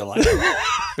often, I feel like.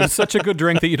 It's such a good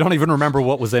drink that you don't even remember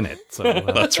what was in it. So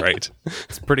That's right.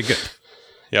 it's pretty good.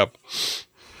 Yep.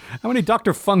 How many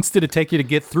Dr. Funks did it take you to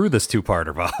get through this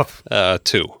two-parter, Bob?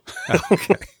 2.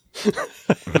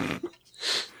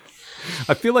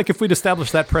 I feel like if we'd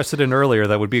established that precedent earlier,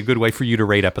 that would be a good way for you to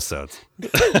rate episodes.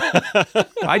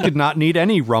 I did not need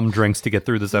any rum drinks to get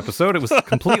through this episode. It was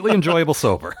completely enjoyable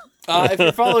sober. If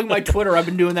you're following my Twitter, I've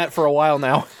been doing that for a while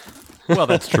now. Well,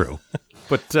 that's true.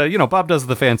 But, Bob does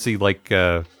the fancy,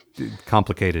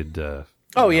 complicated...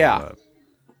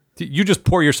 you just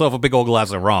pour yourself a big old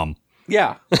glass of rum.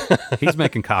 Yeah. He's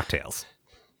making cocktails.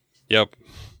 Yep.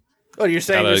 Oh, you're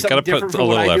saying there's Gotta something put different a from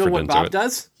what little I do and effort what into Bob it.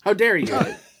 does? How dare you?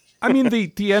 I mean,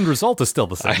 the end result is still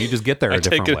the same. You just get there a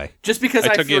different take it- way. Just because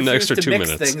I I took you an refuse extra to 2 mix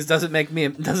minutes. things doesn't make me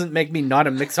not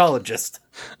a mixologist.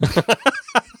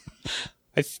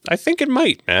 I think it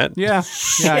might, Matt. Yeah,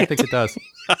 I think it does.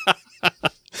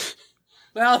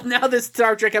 Well, now this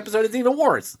Star Trek episode is even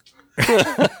worse.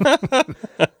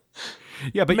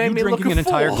 Yeah, but Made you me look drinking a an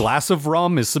entire fool. glass of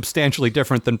rum is substantially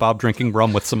different than Bob drinking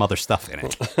rum with some other stuff in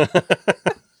it.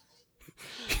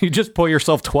 You just pour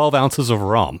yourself 12 ounces of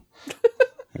rum.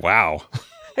 Wow.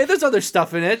 Hey, there's other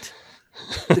stuff in it.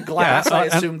 The glass, Yeah, I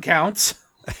assume, counts.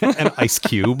 An ice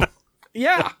cube.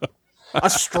 Yeah. A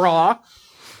straw.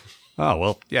 Oh,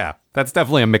 well, yeah. That's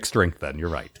definitely a mixed drink then. You're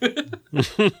right.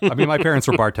 I mean, my parents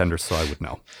were bartenders, so I would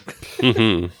know.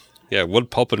 Yeah,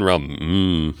 wood pulp and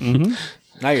rum.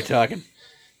 Now you're talking.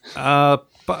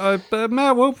 But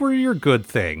Matt, what were your good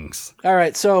things? All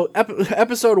right, so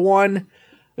episode 1,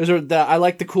 I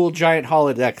like the cool giant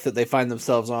holodeck that they find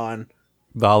themselves on.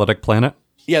 The holodeck planet?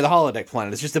 Yeah, the holodeck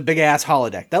planet. It's just a big ass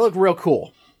holodeck. That looked real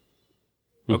cool.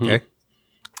 Okay.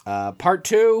 Part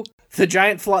 2, the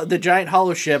giant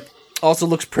holo ship also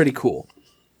looks pretty cool.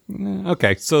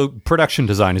 Okay, so production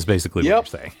design is basically Yep.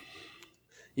 what you're saying.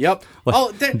 Yep.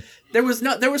 Oh, there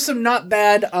was some not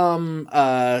bad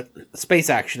space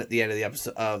action at the end of the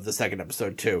episode of the second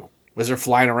episode too. Was there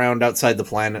flying around outside the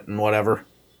planet and whatever?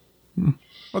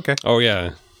 Okay. Oh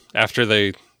yeah. After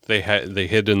they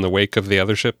hid in the wake of the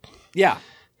other ship. Yeah.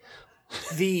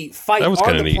 The fight That was on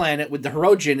kinda the neat. planet with the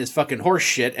Hirogen is fucking horse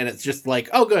shit, and it's just like,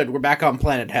 oh good, we're back on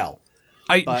planet Hell.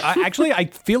 I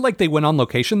feel like they went on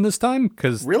location this time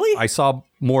because Really? I saw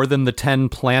more than the 10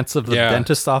 plants of the Yeah.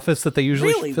 dentist's office that they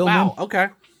usually Really? film Wow. in. Okay.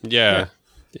 Yeah.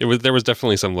 There was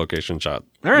definitely some location shot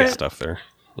All right. stuff there.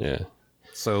 Yeah.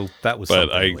 So that was But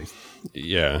something. At least.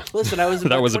 Yeah. Listen, I was about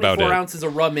That was about 24 it. ounces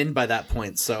of rum in by that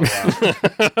point, so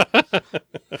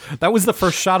That was the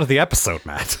first shot of the episode,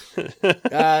 Matt.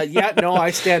 yeah, no,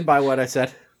 I stand by what I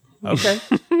said. Okay.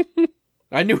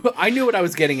 I knew what I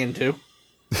was getting into.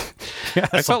 Yeah,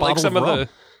 I it's a felt like bottle some of rum.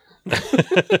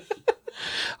 the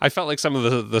I felt like some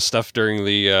of the stuff during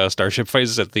the starship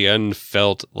fights at the end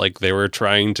felt like they were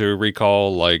trying to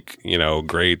recall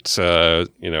great submarine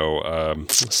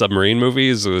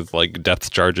movies with like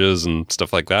depth charges and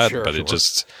stuff like that, Sure, but sure. it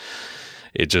just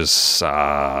it just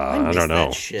I I miss don't know.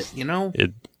 that shit, you know?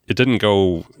 It didn't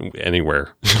go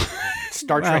anywhere.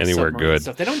 Star Trek Anywhere submarine good.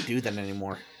 stuff. They don't do that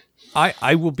anymore.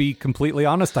 I will be completely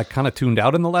honest. I kind of tuned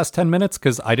out in the last 10 minutes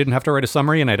because I didn't have to write a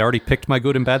summary and I'd already picked my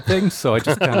good and bad things. So I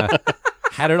just kind of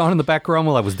had it on in the background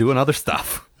while I was doing other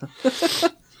stuff.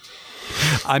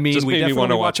 I mean, Just we made me definitely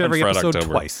wanna watch watch every Hunt for Red episode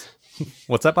October. twice.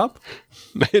 What's that, Bob?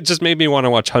 It just made me want to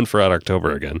watch Hunt for Red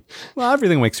October again. Well,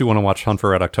 everything makes you want to watch Hunt for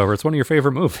Red October. It's one of your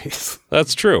favorite movies.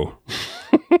 That's true.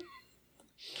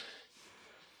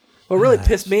 What really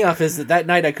pissed me off is that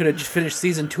night I could have just finished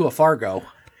season 2 of Fargo.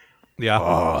 Yeah.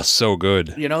 Oh, so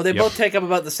good. You know, they both take up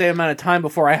about the same amount of time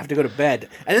before I have to go to bed.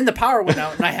 And then the power went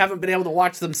out, and I haven't been able to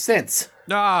watch them since.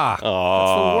 That's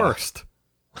the worst.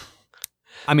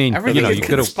 I mean, Everything you is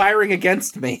could have conspiring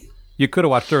against me.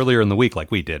 watched earlier in the week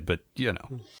like we did, but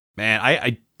man,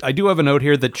 I do have a note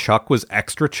here that Chuck was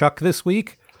extra Chuck this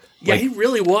week. Yeah, he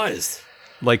really was.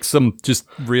 Like some just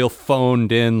real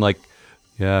phoned in, like,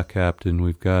 yeah, Captain,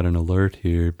 we've got an alert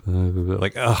here. Blah, blah, blah.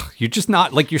 Like, ugh, you're just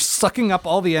not, like, you're sucking up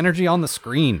all the energy on the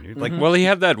screen. You're like, Well, he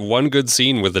had that one good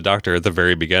scene with the doctor at the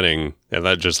very beginning, and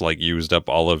that just like used up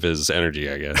all of his energy,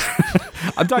 I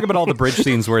guess. I'm talking about all the bridge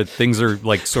scenes where things are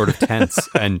like sort of tense,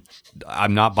 and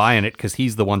I'm not buying it because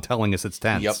he's the one telling us it's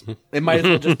tense. Yep. It might as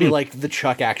well just be like the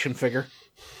Chuck action figure.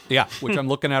 Yeah, which I'm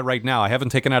looking at right now. I haven't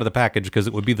taken out of the package because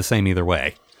it would be the same either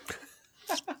way.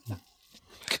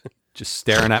 Just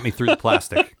staring at me through the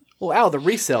plastic. Wow, the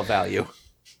resale value.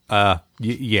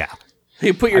 Yeah.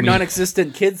 You put your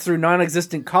non-existent kids through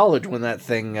non-existent college when that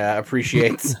thing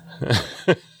appreciates.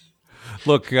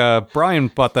 Look, Brian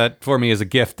bought that for me as a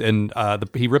gift, and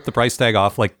he ripped the price tag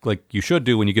off like you should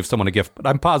do when you give someone a gift. But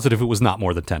I'm positive it was not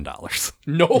more than $10.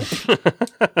 Nope.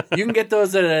 You can get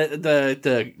those at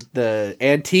the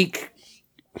antique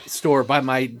store by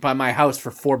my house for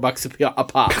 $4 a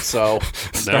pop. So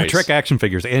Star Trek action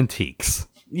figures, antiques.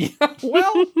 yeah,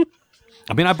 well,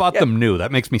 I mean, I bought them new.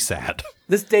 That makes me sad.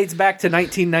 this dates back to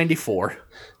 1994.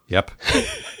 Yep.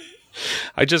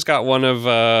 I just got one of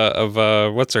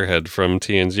what's her head from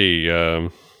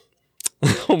TNG.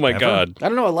 Oh my god! I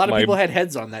don't know. A lot of people had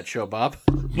heads on that show, Bob.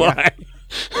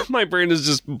 My brain is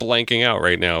just blanking out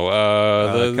right now.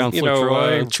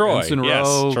 Counselor Troy, Ensign yes,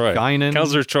 Rowe, Troy, Guinan.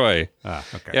 Counselor Troy.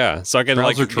 Okay. Yeah, so I can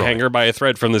Counselor like Troy. hang her by a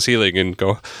thread from the ceiling and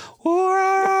go, "Where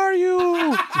are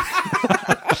you?"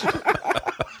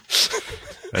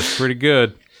 That's pretty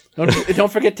good. Don't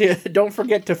forget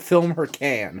to film her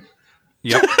can.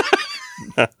 Yep.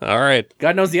 All right.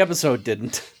 God knows the episode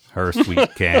didn't. Her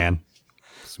sweet can.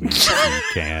 Sweet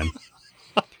can.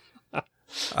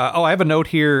 I have a note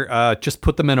here. Just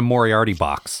put them in a Moriarty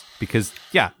box because,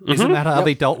 isn't that how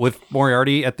they dealt with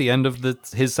Moriarty at the end of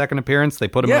his second appearance? They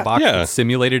put him in a box that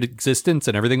simulated existence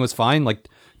and everything was fine. Like,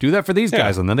 do that for these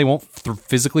guys, and then they won't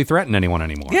physically threaten anyone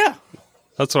anymore. Yeah.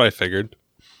 That's what I figured.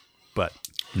 But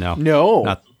no,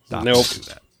 not Nope. do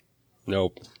that.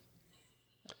 Nope.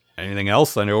 Anything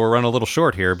else? I know we're running a little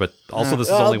short here, but also this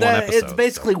is only one episode. It's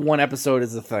basically one episode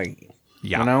is the thing.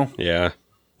 Yeah. You know? Yeah.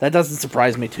 That doesn't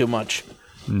surprise me too much.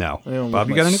 No. I don't Bob,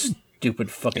 you like got anything?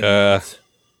 Stupid fucking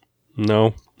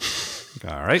No.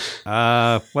 All right.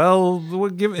 Well,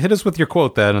 hit us with your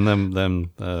quote then, and then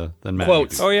Matt.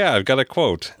 Quotes. Oh yeah, I've got a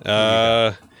quote.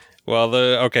 So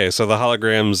the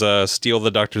holograms steal the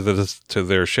doctor to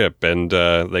their ship, and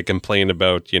they complain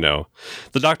about, the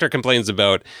doctor complains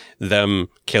about them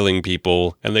killing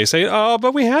people, and they say, "Oh,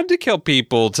 but we had to kill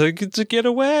people to get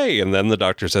away." And then the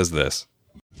doctor says this: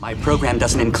 My program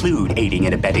doesn't include aiding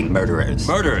and abetting murderers.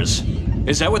 Murders?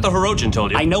 Is that what the Hirogen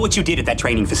told you? I know what you did at that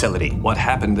training facility. What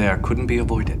happened there couldn't be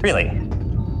avoided. Really?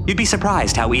 You'd be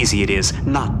surprised how easy it is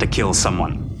not to kill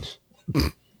someone.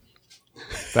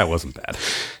 That wasn't bad.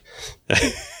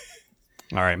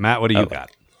 All right, Matt, what do you got?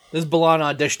 This is Balan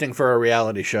auditioning for a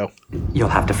reality show. You'll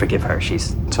have to forgive her.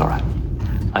 It's all right.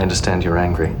 I understand you're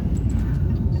angry.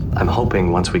 I'm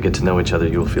hoping once we get to know each other,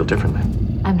 you'll feel differently.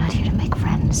 I'm not here to make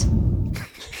friends.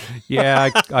 Yeah,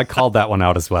 I called that one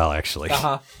out as well, actually.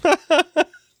 Uh-huh.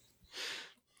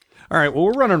 All right, well,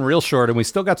 we're running real short, and we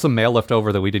still got some mail left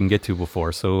over that we didn't get to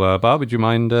before. So, Bob, would you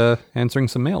mind answering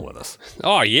some mail with us?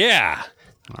 "Oh yeah,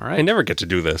 All right. I never get to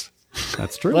do this."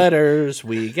 That's true. Letters.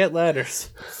 We get letters.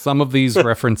 Some of these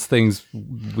reference things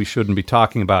we shouldn't be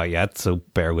talking about yet, so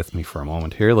bear with me for a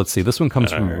moment here. Let's see. This one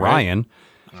comes from Ryan,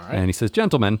 and he says,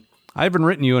 "Gentlemen, I haven't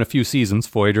written you in a few seasons.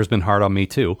 Voyager's been hard on me,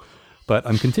 too. But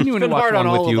I'm continuing It's been to watch hard on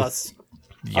along all with of you. us.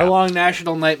 Our long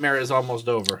national nightmare is almost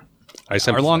over.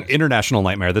 Our long international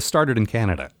nightmare. This started in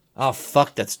Canada. Oh,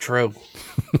 fuck, that's true.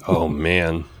 Oh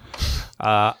man.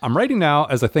 I'm writing now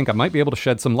as I think I might be able to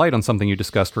shed some light on something you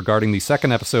discussed regarding the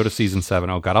second episode of Season 7.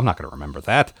 Oh, God, I'm not going to remember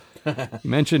that. You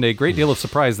mentioned a great deal of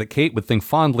surprise that Kate would think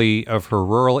fondly of her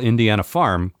rural Indiana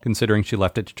farm, considering she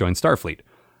left it to join Starfleet.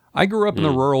 I grew up in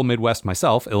the rural Midwest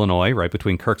myself, Illinois, right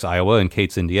between Kirk's Iowa and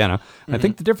Kate's Indiana. I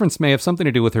think the difference may have something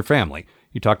to do with her family.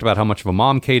 You talked about how much of a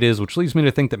mom Kate is, which leads me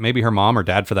to think that maybe her mom, or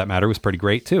dad for that matter, was pretty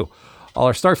great too. All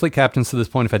our Starfleet captains to this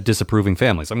point have had disapproving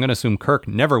families. I'm going to assume Kirk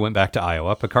never went back to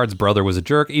Iowa. Picard's brother was a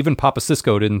jerk. Even Papa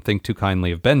Sisko didn't think too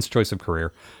kindly of Ben's choice of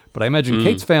career. But I imagine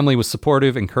Kate's family was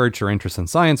supportive, encouraged her interest in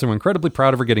science, and were incredibly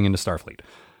proud of her getting into Starfleet.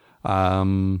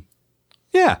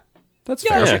 Yeah, that's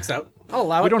fair. That checks out. I'll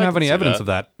allow it. We don't I have can any see evidence that. of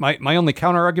that. My only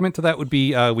counter argument to that would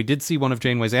be we did see one of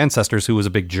Janeway's ancestors who was a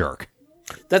big jerk.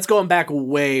 That's going back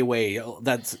way.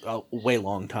 That's a way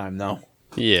long time, though.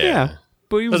 Yeah.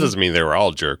 But he That was doesn't mean they were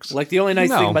all jerks. Like, the only nice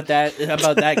No. thing about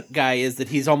that guy is that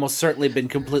he's almost certainly been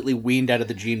completely weaned out of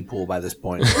the gene pool by this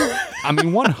point. I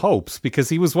mean, one hopes, because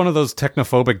he was one of those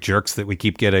technophobic jerks that we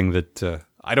keep getting that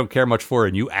I don't care much for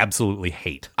and you absolutely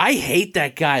hate. I hate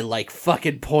that guy like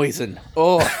fucking poison.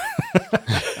 Oh,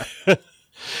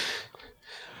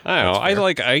 I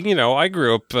don't know. I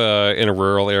grew up in a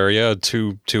rural area,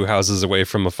 two houses away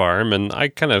from a farm, and I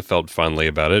kind of felt fondly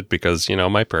about it because,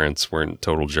 my parents weren't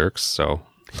total jerks, so.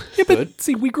 Yeah, but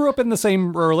see, we grew up in the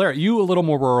same rural area. You a little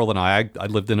more rural than I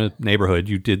lived in a neighborhood.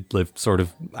 You did live sort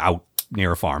of out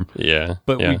near a farm. Yeah.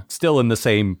 But yeah. we still in the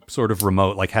same sort of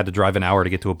remote, like had to drive an hour to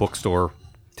get to a bookstore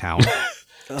town.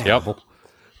 Yep.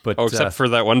 But Except for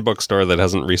that one bookstore that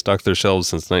hasn't restocked their shelves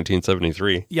since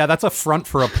 1973. yeah, that's a front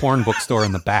for a porn bookstore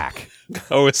in the back.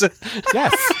 Oh, is it?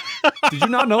 Yes. Did you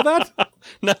not know that?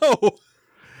 No.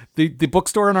 The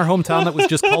bookstore in our hometown that was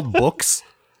just called Books,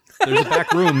 there's a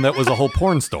back room that was a whole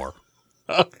porn store.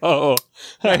 Oh,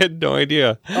 I had no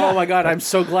idea. oh my god! I'm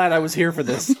so glad I was here for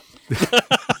this.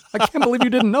 I can't believe you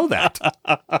didn't know that.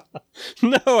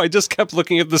 No, I just kept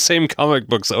looking at the same comic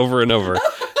books over and over.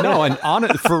 No, and on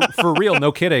it, for real,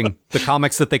 no kidding. The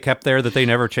comics that they kept there that they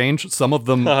never changed, some of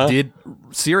them did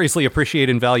seriously appreciate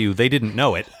in value. They didn't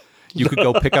know it. You could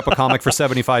go pick up a comic for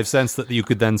 75 cents that you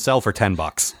could then sell for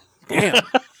 $10. Damn.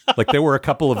 Like there were a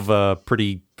couple of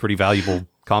pretty valuable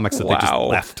comics that they just Wow.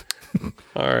 left.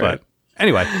 All right. But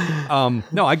anyway,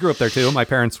 no, I grew up there too. My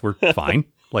parents were fine.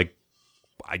 Like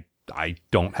I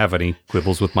don't have any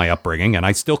quibbles with my upbringing, and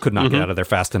I still could not get out of there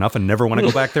fast enough and never want to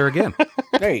go back there again.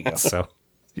 There you go. So,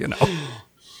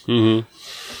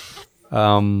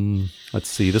 let's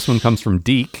see. This one comes from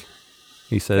Deke.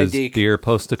 He says, Deke. "Dear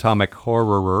post-atomic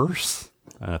horrorers."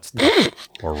 That's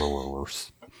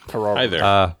horrorers. Hi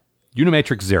there.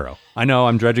 Unimatrix Zero. I know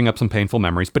I'm dredging up some painful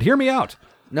memories, but hear me out.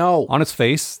 No. On its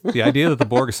face, the idea that the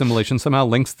Borg assimilation somehow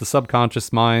links the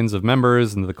subconscious minds of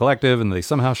members into the collective and they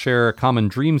somehow share a common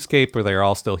dreamscape where they are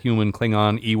all still human,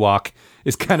 Klingon, Ewok,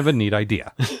 is kind of a neat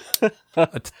idea.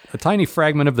 A tiny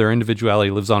fragment of their individuality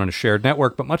lives on in a shared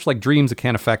network, but much like dreams, it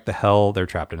can't affect the hell they're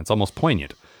trapped in. It's almost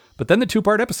poignant. But then the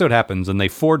two-part episode happens, and they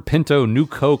Ford Pinto, New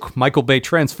Coke, Michael Bay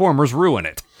Transformers ruin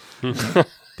it.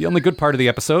 The only good part of the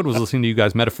episode was listening to you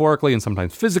guys metaphorically and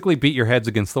sometimes physically beat your heads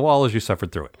against the wall as you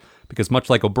suffered through it. Because much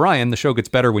like O'Brien, the show gets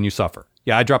better when you suffer.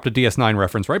 Yeah, I dropped a DS9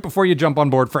 reference right before you jump on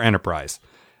board for Enterprise.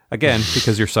 Again,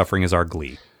 because your suffering is our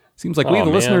glee. Seems like we, the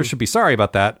man. listeners, should be sorry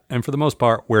about that, and for the most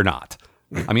part, we're not.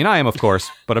 I mean, I am, of course,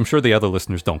 but I'm sure the other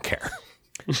listeners don't care.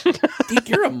 Deke,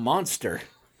 you're a monster.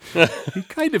 He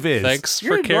kind of is. Thanks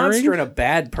You're for a caring. monster and a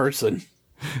bad person.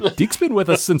 Deke's been with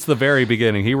us since the very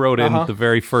beginning. He wrote in the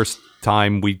very first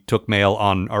time we took mail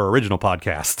on our original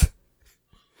podcast.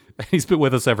 He's been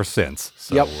with us ever since.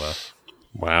 So, Yep.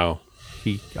 Wow.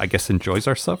 he, I guess, enjoys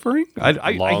our suffering.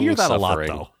 I Long hear that a lot, suffering.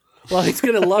 though. Well, he's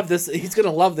gonna love this. He's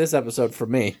gonna love this episode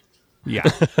from me. Yeah.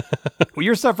 Well,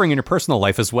 you're suffering in your personal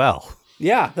life as well.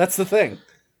 Yeah, that's the thing.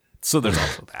 So there's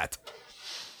also that.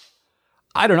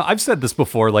 I don't know. I've said this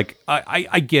before. Like,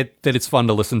 I get that it's fun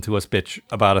to listen to us bitch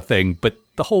about a thing, but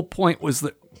the whole point was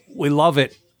that we love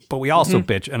it, but we also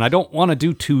bitch. And I don't want to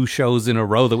do two shows in a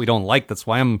row that we don't like. That's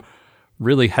why I'm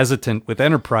really hesitant with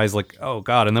Enterprise. Like, oh,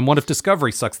 God. And then what if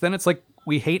Discovery sucks? Then it's like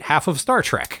we hate half of Star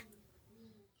Trek.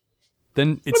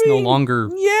 Then it's no longer...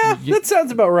 Yeah, that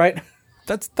sounds about right.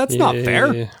 That's not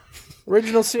fair.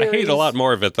 Original series. I hate a lot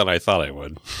more of it than I thought I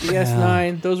would.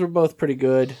 DS9. Those were both pretty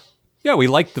good. Yeah, we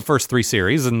liked the first three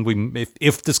series, and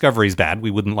if Discovery's bad, we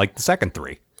wouldn't like the second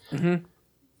three. Mm-hmm.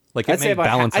 Like, it I'd say may about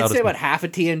balance out. I'd say about half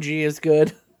of TNG is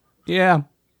good. Yeah.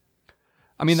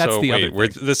 I mean, that's so the wait, other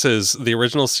thing. this is the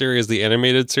original series, the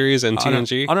animated series, and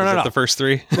TNG? Oh, no, Is no, that no. the first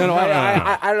three? No,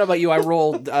 I don't know about you. I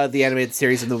rolled the animated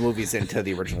series and the movies into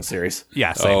the original series.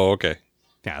 Yeah, same. Oh, okay.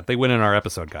 Yeah, they went in our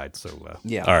episode guide, so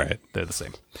Yeah. All right. they're the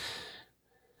same.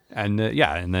 And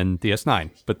and then DS9.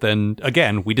 But then,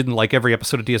 again, we didn't like every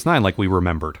episode of DS9 like we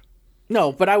remembered.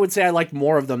 No, but I would say I liked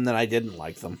more of them than I didn't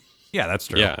like them. Yeah, that's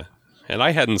true. Yeah. And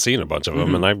I hadn't seen a bunch of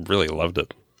them, and I really loved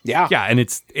it. Yeah. Yeah, and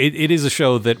it is a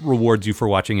show that rewards you for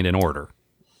watching it in order,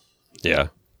 Yeah.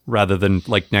 rather than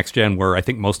like Next Gen, where I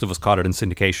think most of us caught it in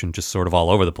syndication, just sort of all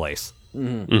over the place.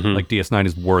 Mm-hmm. Like DS9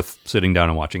 is worth sitting down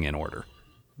and watching in order.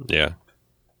 Yeah.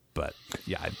 But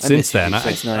yeah, miss since you, then,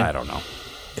 DS9. I don't know.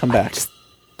 Come back.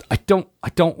 I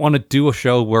don't want to do a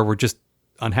show where we're just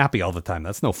unhappy all the time.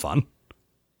 That's no fun.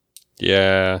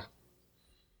 Yeah.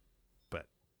 But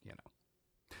you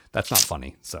know, that's not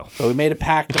funny. So So we made a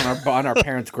pact on our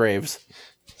parents' graves.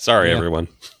 Sorry, everyone.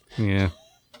 yeah.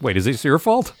 Wait, is this your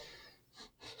fault?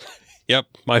 Yep,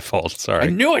 my fault. I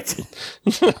Sorry. knew it.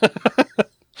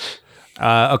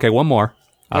 Okay, one more.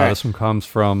 All right. This one comes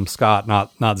from Scott,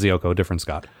 not Zioko, different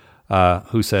Scott,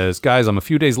 who says, "Guys, I'm a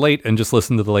few days late and just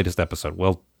listened to the latest episode."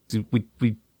 Well,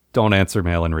 we don't answer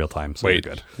mail in real time, so Wait,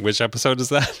 we're good. which episode is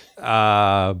that?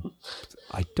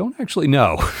 I don't actually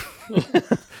know.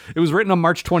 It was written on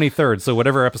March 23rd, so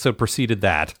whatever episode preceded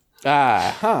that.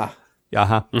 Huh.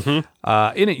 Uh-huh.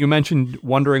 Mm-hmm. In it, you mentioned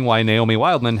wondering why Naomi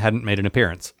Wildman hadn't made an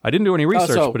appearance. I didn't do any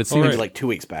research, but it seems maybe like 2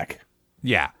 weeks back.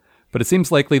 Yeah, but it seems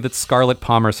likely that Scarlett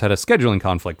Palmer's had a scheduling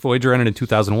conflict. Voyager ended in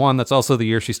 2001. That's also the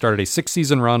year she started a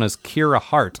 6-season run as Kira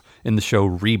Hart in the show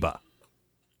Reba.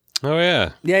 Oh,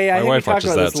 yeah. Yeah, I My think we wife talked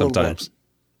watches about that this a little bit.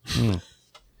 sometimes.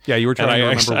 Yeah, you were trying And to I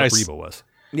remember what actually- Reba was.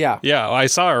 Yeah. Yeah, I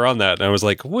saw her on that, and I was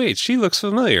like, wait, she looks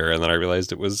familiar. And then I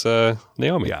realized it was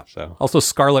Naomi. Yeah. So. Also,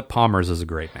 Scarlett Palmer's is a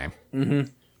great name.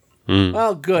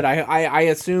 Well, good. I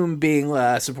assume being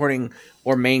a supporting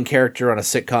or main character on a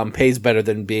sitcom pays better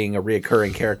than being a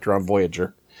reoccurring character on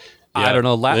Voyager. I don't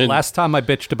know. Then- Last time I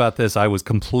bitched about this, I was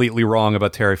completely wrong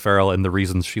about Terry Farrell and the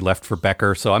reasons she left for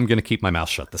Becker, so I'm going to keep my mouth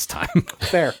shut this time.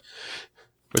 Fair.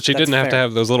 But she That's didn't have to fair.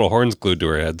 have those little horns glued to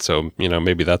her head, so,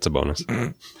 maybe that's a bonus.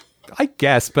 I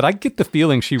guess, but I get the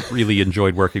feeling she really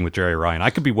enjoyed working with Jerry Ryan. I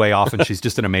could be way off, and she's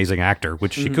just an amazing actor,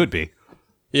 which she could be.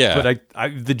 Yeah. But I,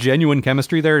 the genuine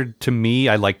chemistry there, to me,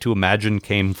 I like to imagine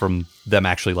came from them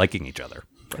actually liking each other.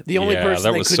 The only Yeah, person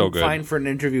that they was couldn't so good. find for an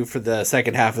interview for the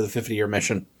second half of the 50-year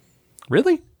mission.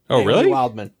 Really? Oh, Naomi really?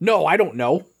 Wildman. No, I don't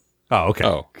know. Oh, okay.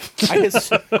 Oh.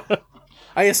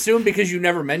 I assume because you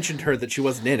never mentioned her that she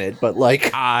wasn't in it, but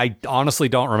like, I honestly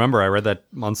don't remember. I read that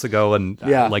months ago, and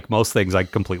Yeah. like most things, I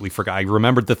completely forgot. I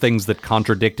remembered the things that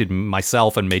contradicted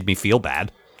myself and made me feel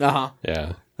bad, Yeah.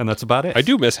 and that's about it. I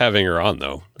do miss having her on,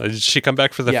 though. Did she come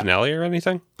back for the Yeah. finale or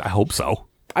anything? I hope so.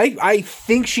 I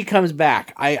think she comes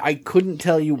back. I couldn't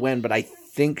tell you when, but I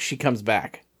think she comes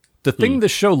back. The thing the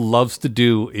show loves to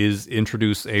do is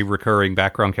introduce a recurring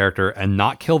background character and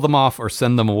not kill them off or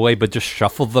send them away, but just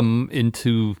shuffle them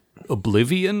into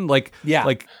oblivion. Like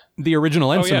the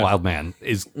original Ensign yeah. Wildman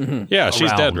is Yeah, she's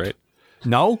dead, around. right?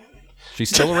 No, she's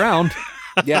still around.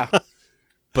 Yeah.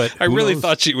 But I who really knows?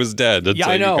 thought she was dead until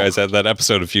I know. you guys had that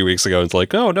episode a few weeks ago. It's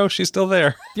like, oh, no, she's still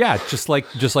there. Yeah, just like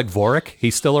Vorik,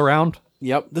 he's still around.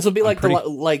 Yep. This will be like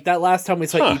like that last time we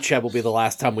saw Icheb will be the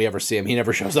last time we ever see him. He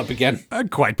never shows up again.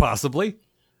 Quite possibly.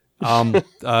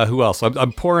 Who else?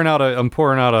 I'm pouring out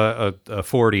a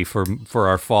 40 for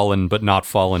our fallen but not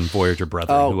fallen Voyager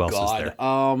brethren. Oh Who else God. is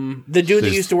there? The dude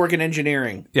that used to work in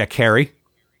engineering. Yeah, Carrie.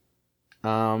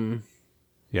 Um.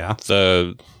 Yeah.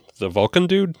 The Vulcan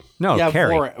dude? No, Yeah,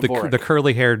 Carrie. Vorik. The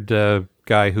curly-haired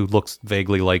guy who looks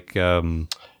vaguely like Doogie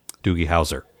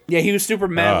Howser. Yeah, he was super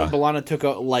mad when B'Elanna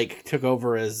took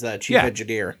over as chief Yeah.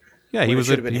 engineer. Yeah, he When it was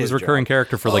should have been a his recurring job.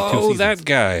 character for like 2 Oh, seasons. that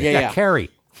guy. Yeah. Carrie.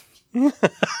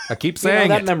 I keep You know, saying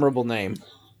that it. memorable name.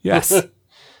 Yes.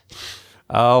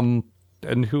 And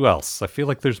who else? I feel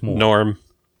like there's more. Norm.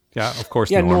 Yeah, of course.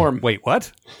 Yeah, Norm. Wait,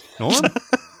 what? Norm?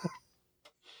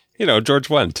 George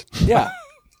Wendt. Yeah.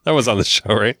 That was on the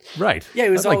show, right? Right. Yeah, he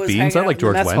was I like always beans. hanging I out like in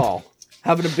George the mess Wendt hall,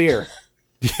 having a beer,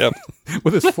 Yep.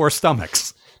 with his 4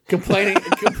 stomachs. complaining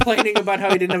about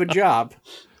how he didn't have a job.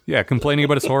 Yeah, complaining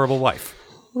about his horrible wife.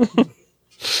 And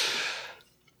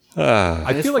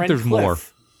I his feel like friend there's more.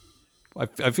 Cliff.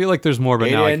 I feel like there's more, but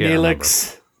now I Ada can't remember.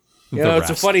 Neelix. The You know, it's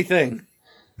a rest. funny thing.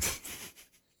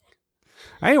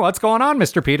 Hey, what's going on,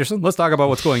 Mr. Peterson? Let's talk about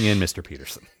what's going in, Mr.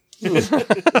 Peterson.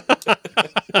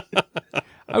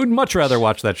 I would much rather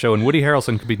watch that show, and Woody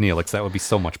Harrelson could be Neelix. That would be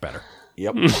so much better.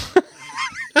 Yep.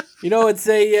 You know, it's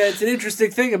an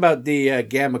interesting thing about the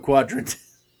Gamma Quadrant.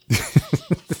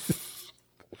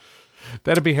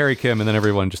 That'd be Harry Kim, and then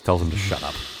everyone just tells him to shut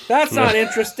up. That's not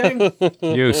interesting.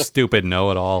 You stupid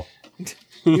know-it-all.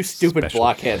 You stupid Special.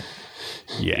 blockhead.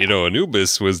 Yeah.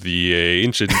 Anubis was the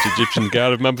ancient Egyptian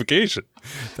god of mummification.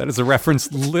 That is a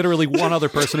reference literally one other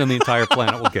person on the entire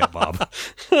planet will get, Bob.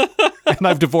 And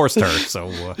I've divorced her,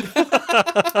 so...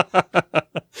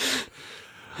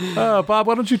 Bob,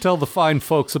 why don't you tell the fine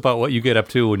folks about what you get up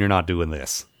to when you're not doing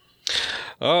this?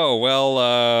 Oh,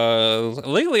 well,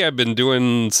 lately I've been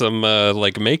doing some,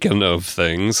 making of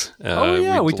things.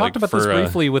 We talked about this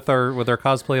briefly with our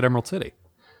cosplay at Emerald City.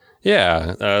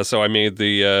 Yeah, so I made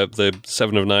the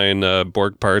 7 of 9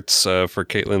 Borg parts for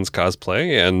Caitlin's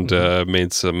cosplay, and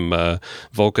made some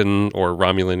Vulcan or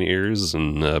Romulan ears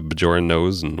and Bajoran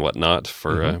nose and whatnot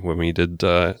for when we did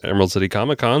Emerald City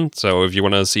Comic Con. So if you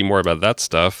want to see more about that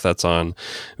stuff, that's on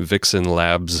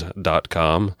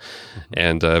vixenlabs.com.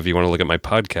 And if you want to look at my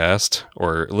podcast,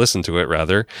 or listen to it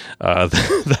rather,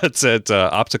 that's at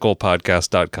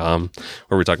opticalpodcast.com,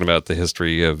 where we're talking about the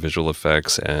history of visual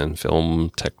effects and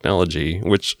film technology,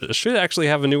 which should actually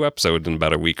have a new episode in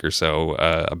about a week or so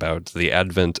about the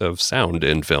advent of sound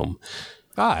in film.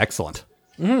 Ah, excellent.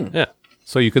 Yeah.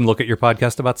 So you can look at your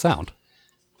podcast about sound.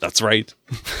 That's right.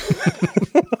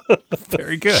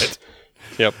 Very good.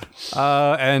 Yep.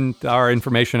 And our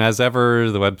information, as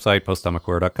ever, the website,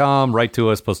 postatomichorror.com. Write to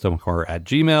us,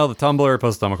 postatomichorror@gmail.com. The Tumblr,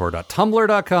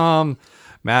 postatomichorror.tumblr.com.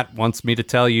 Matt wants me to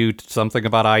tell you something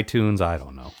about iTunes. I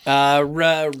don't know.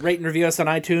 Rate and review us on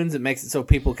iTunes. It makes it so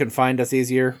people can find us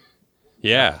easier.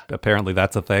 Yeah. Apparently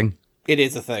that's a thing. It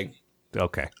is a thing.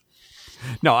 Okay.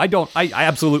 No, I don't. I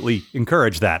absolutely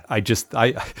encourage that.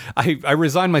 I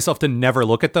resign myself to never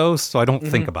look at those, so I don't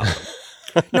think about them.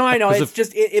 No, I know. It's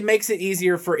just, it makes it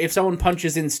easier for, if someone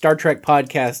punches in Star Trek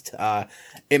podcast,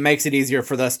 it makes it easier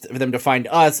for them to find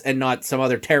us and not some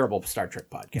other terrible Star Trek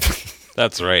podcast.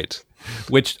 That's right.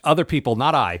 Which other people,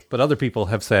 not I, but other people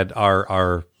have said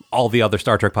are all the other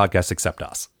Star Trek podcasts except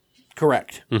us.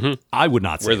 Correct. Mm-hmm. I would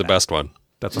not say we're the that. best one.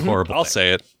 That's a horrible I'll thing.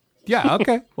 say it. Yeah,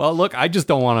 okay. Well, look, I just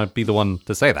don't want to be the one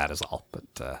to say that is all. But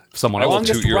if someone I will else...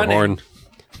 toot your horn.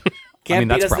 Can't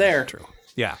beat us probably there. true.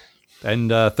 Yeah.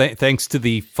 And thanks to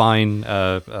the fine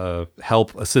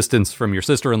help, assistance from your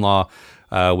sister-in-law,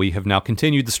 we have now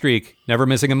continued the streak, never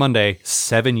missing a Monday,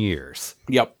 7 years.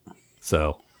 Yep.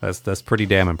 So that's pretty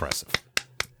damn impressive.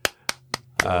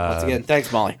 Once again,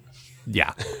 thanks, Molly.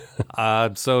 Yeah.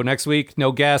 So next week,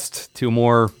 no guest, 2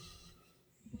 more,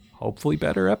 hopefully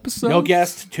better episodes. No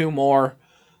guest, 2 more.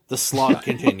 The slog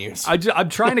continues. I'm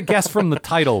trying to guess from the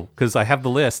title because I have the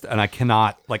list and I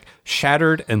cannot,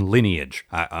 Shattered and Lineage.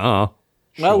 Well,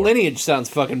 Lineage sounds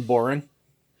fucking boring.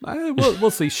 We'll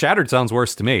see. Shattered sounds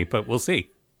worse to me, but we'll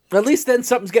see. At least then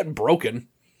something's getting broken.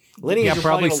 Lineage, Yeah, you're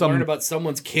probably probably learn about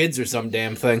someone's kids or some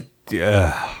damn thing.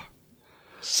 Yeah.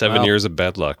 7 years of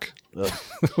bad luck.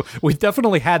 We've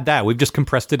definitely had that. We've just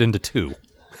compressed it into 2.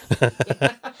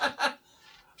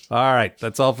 All right.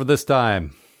 That's all for this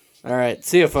time. All right.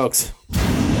 See you, folks.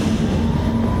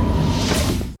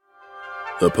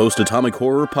 The Post-Atomic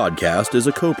Horror Podcast is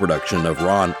a co-production of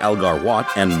Ron Algar Watt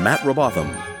and Matt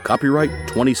Robotham. Copyright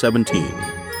 2017.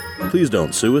 Please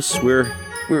don't sue us.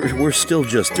 We're still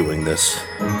just doing this.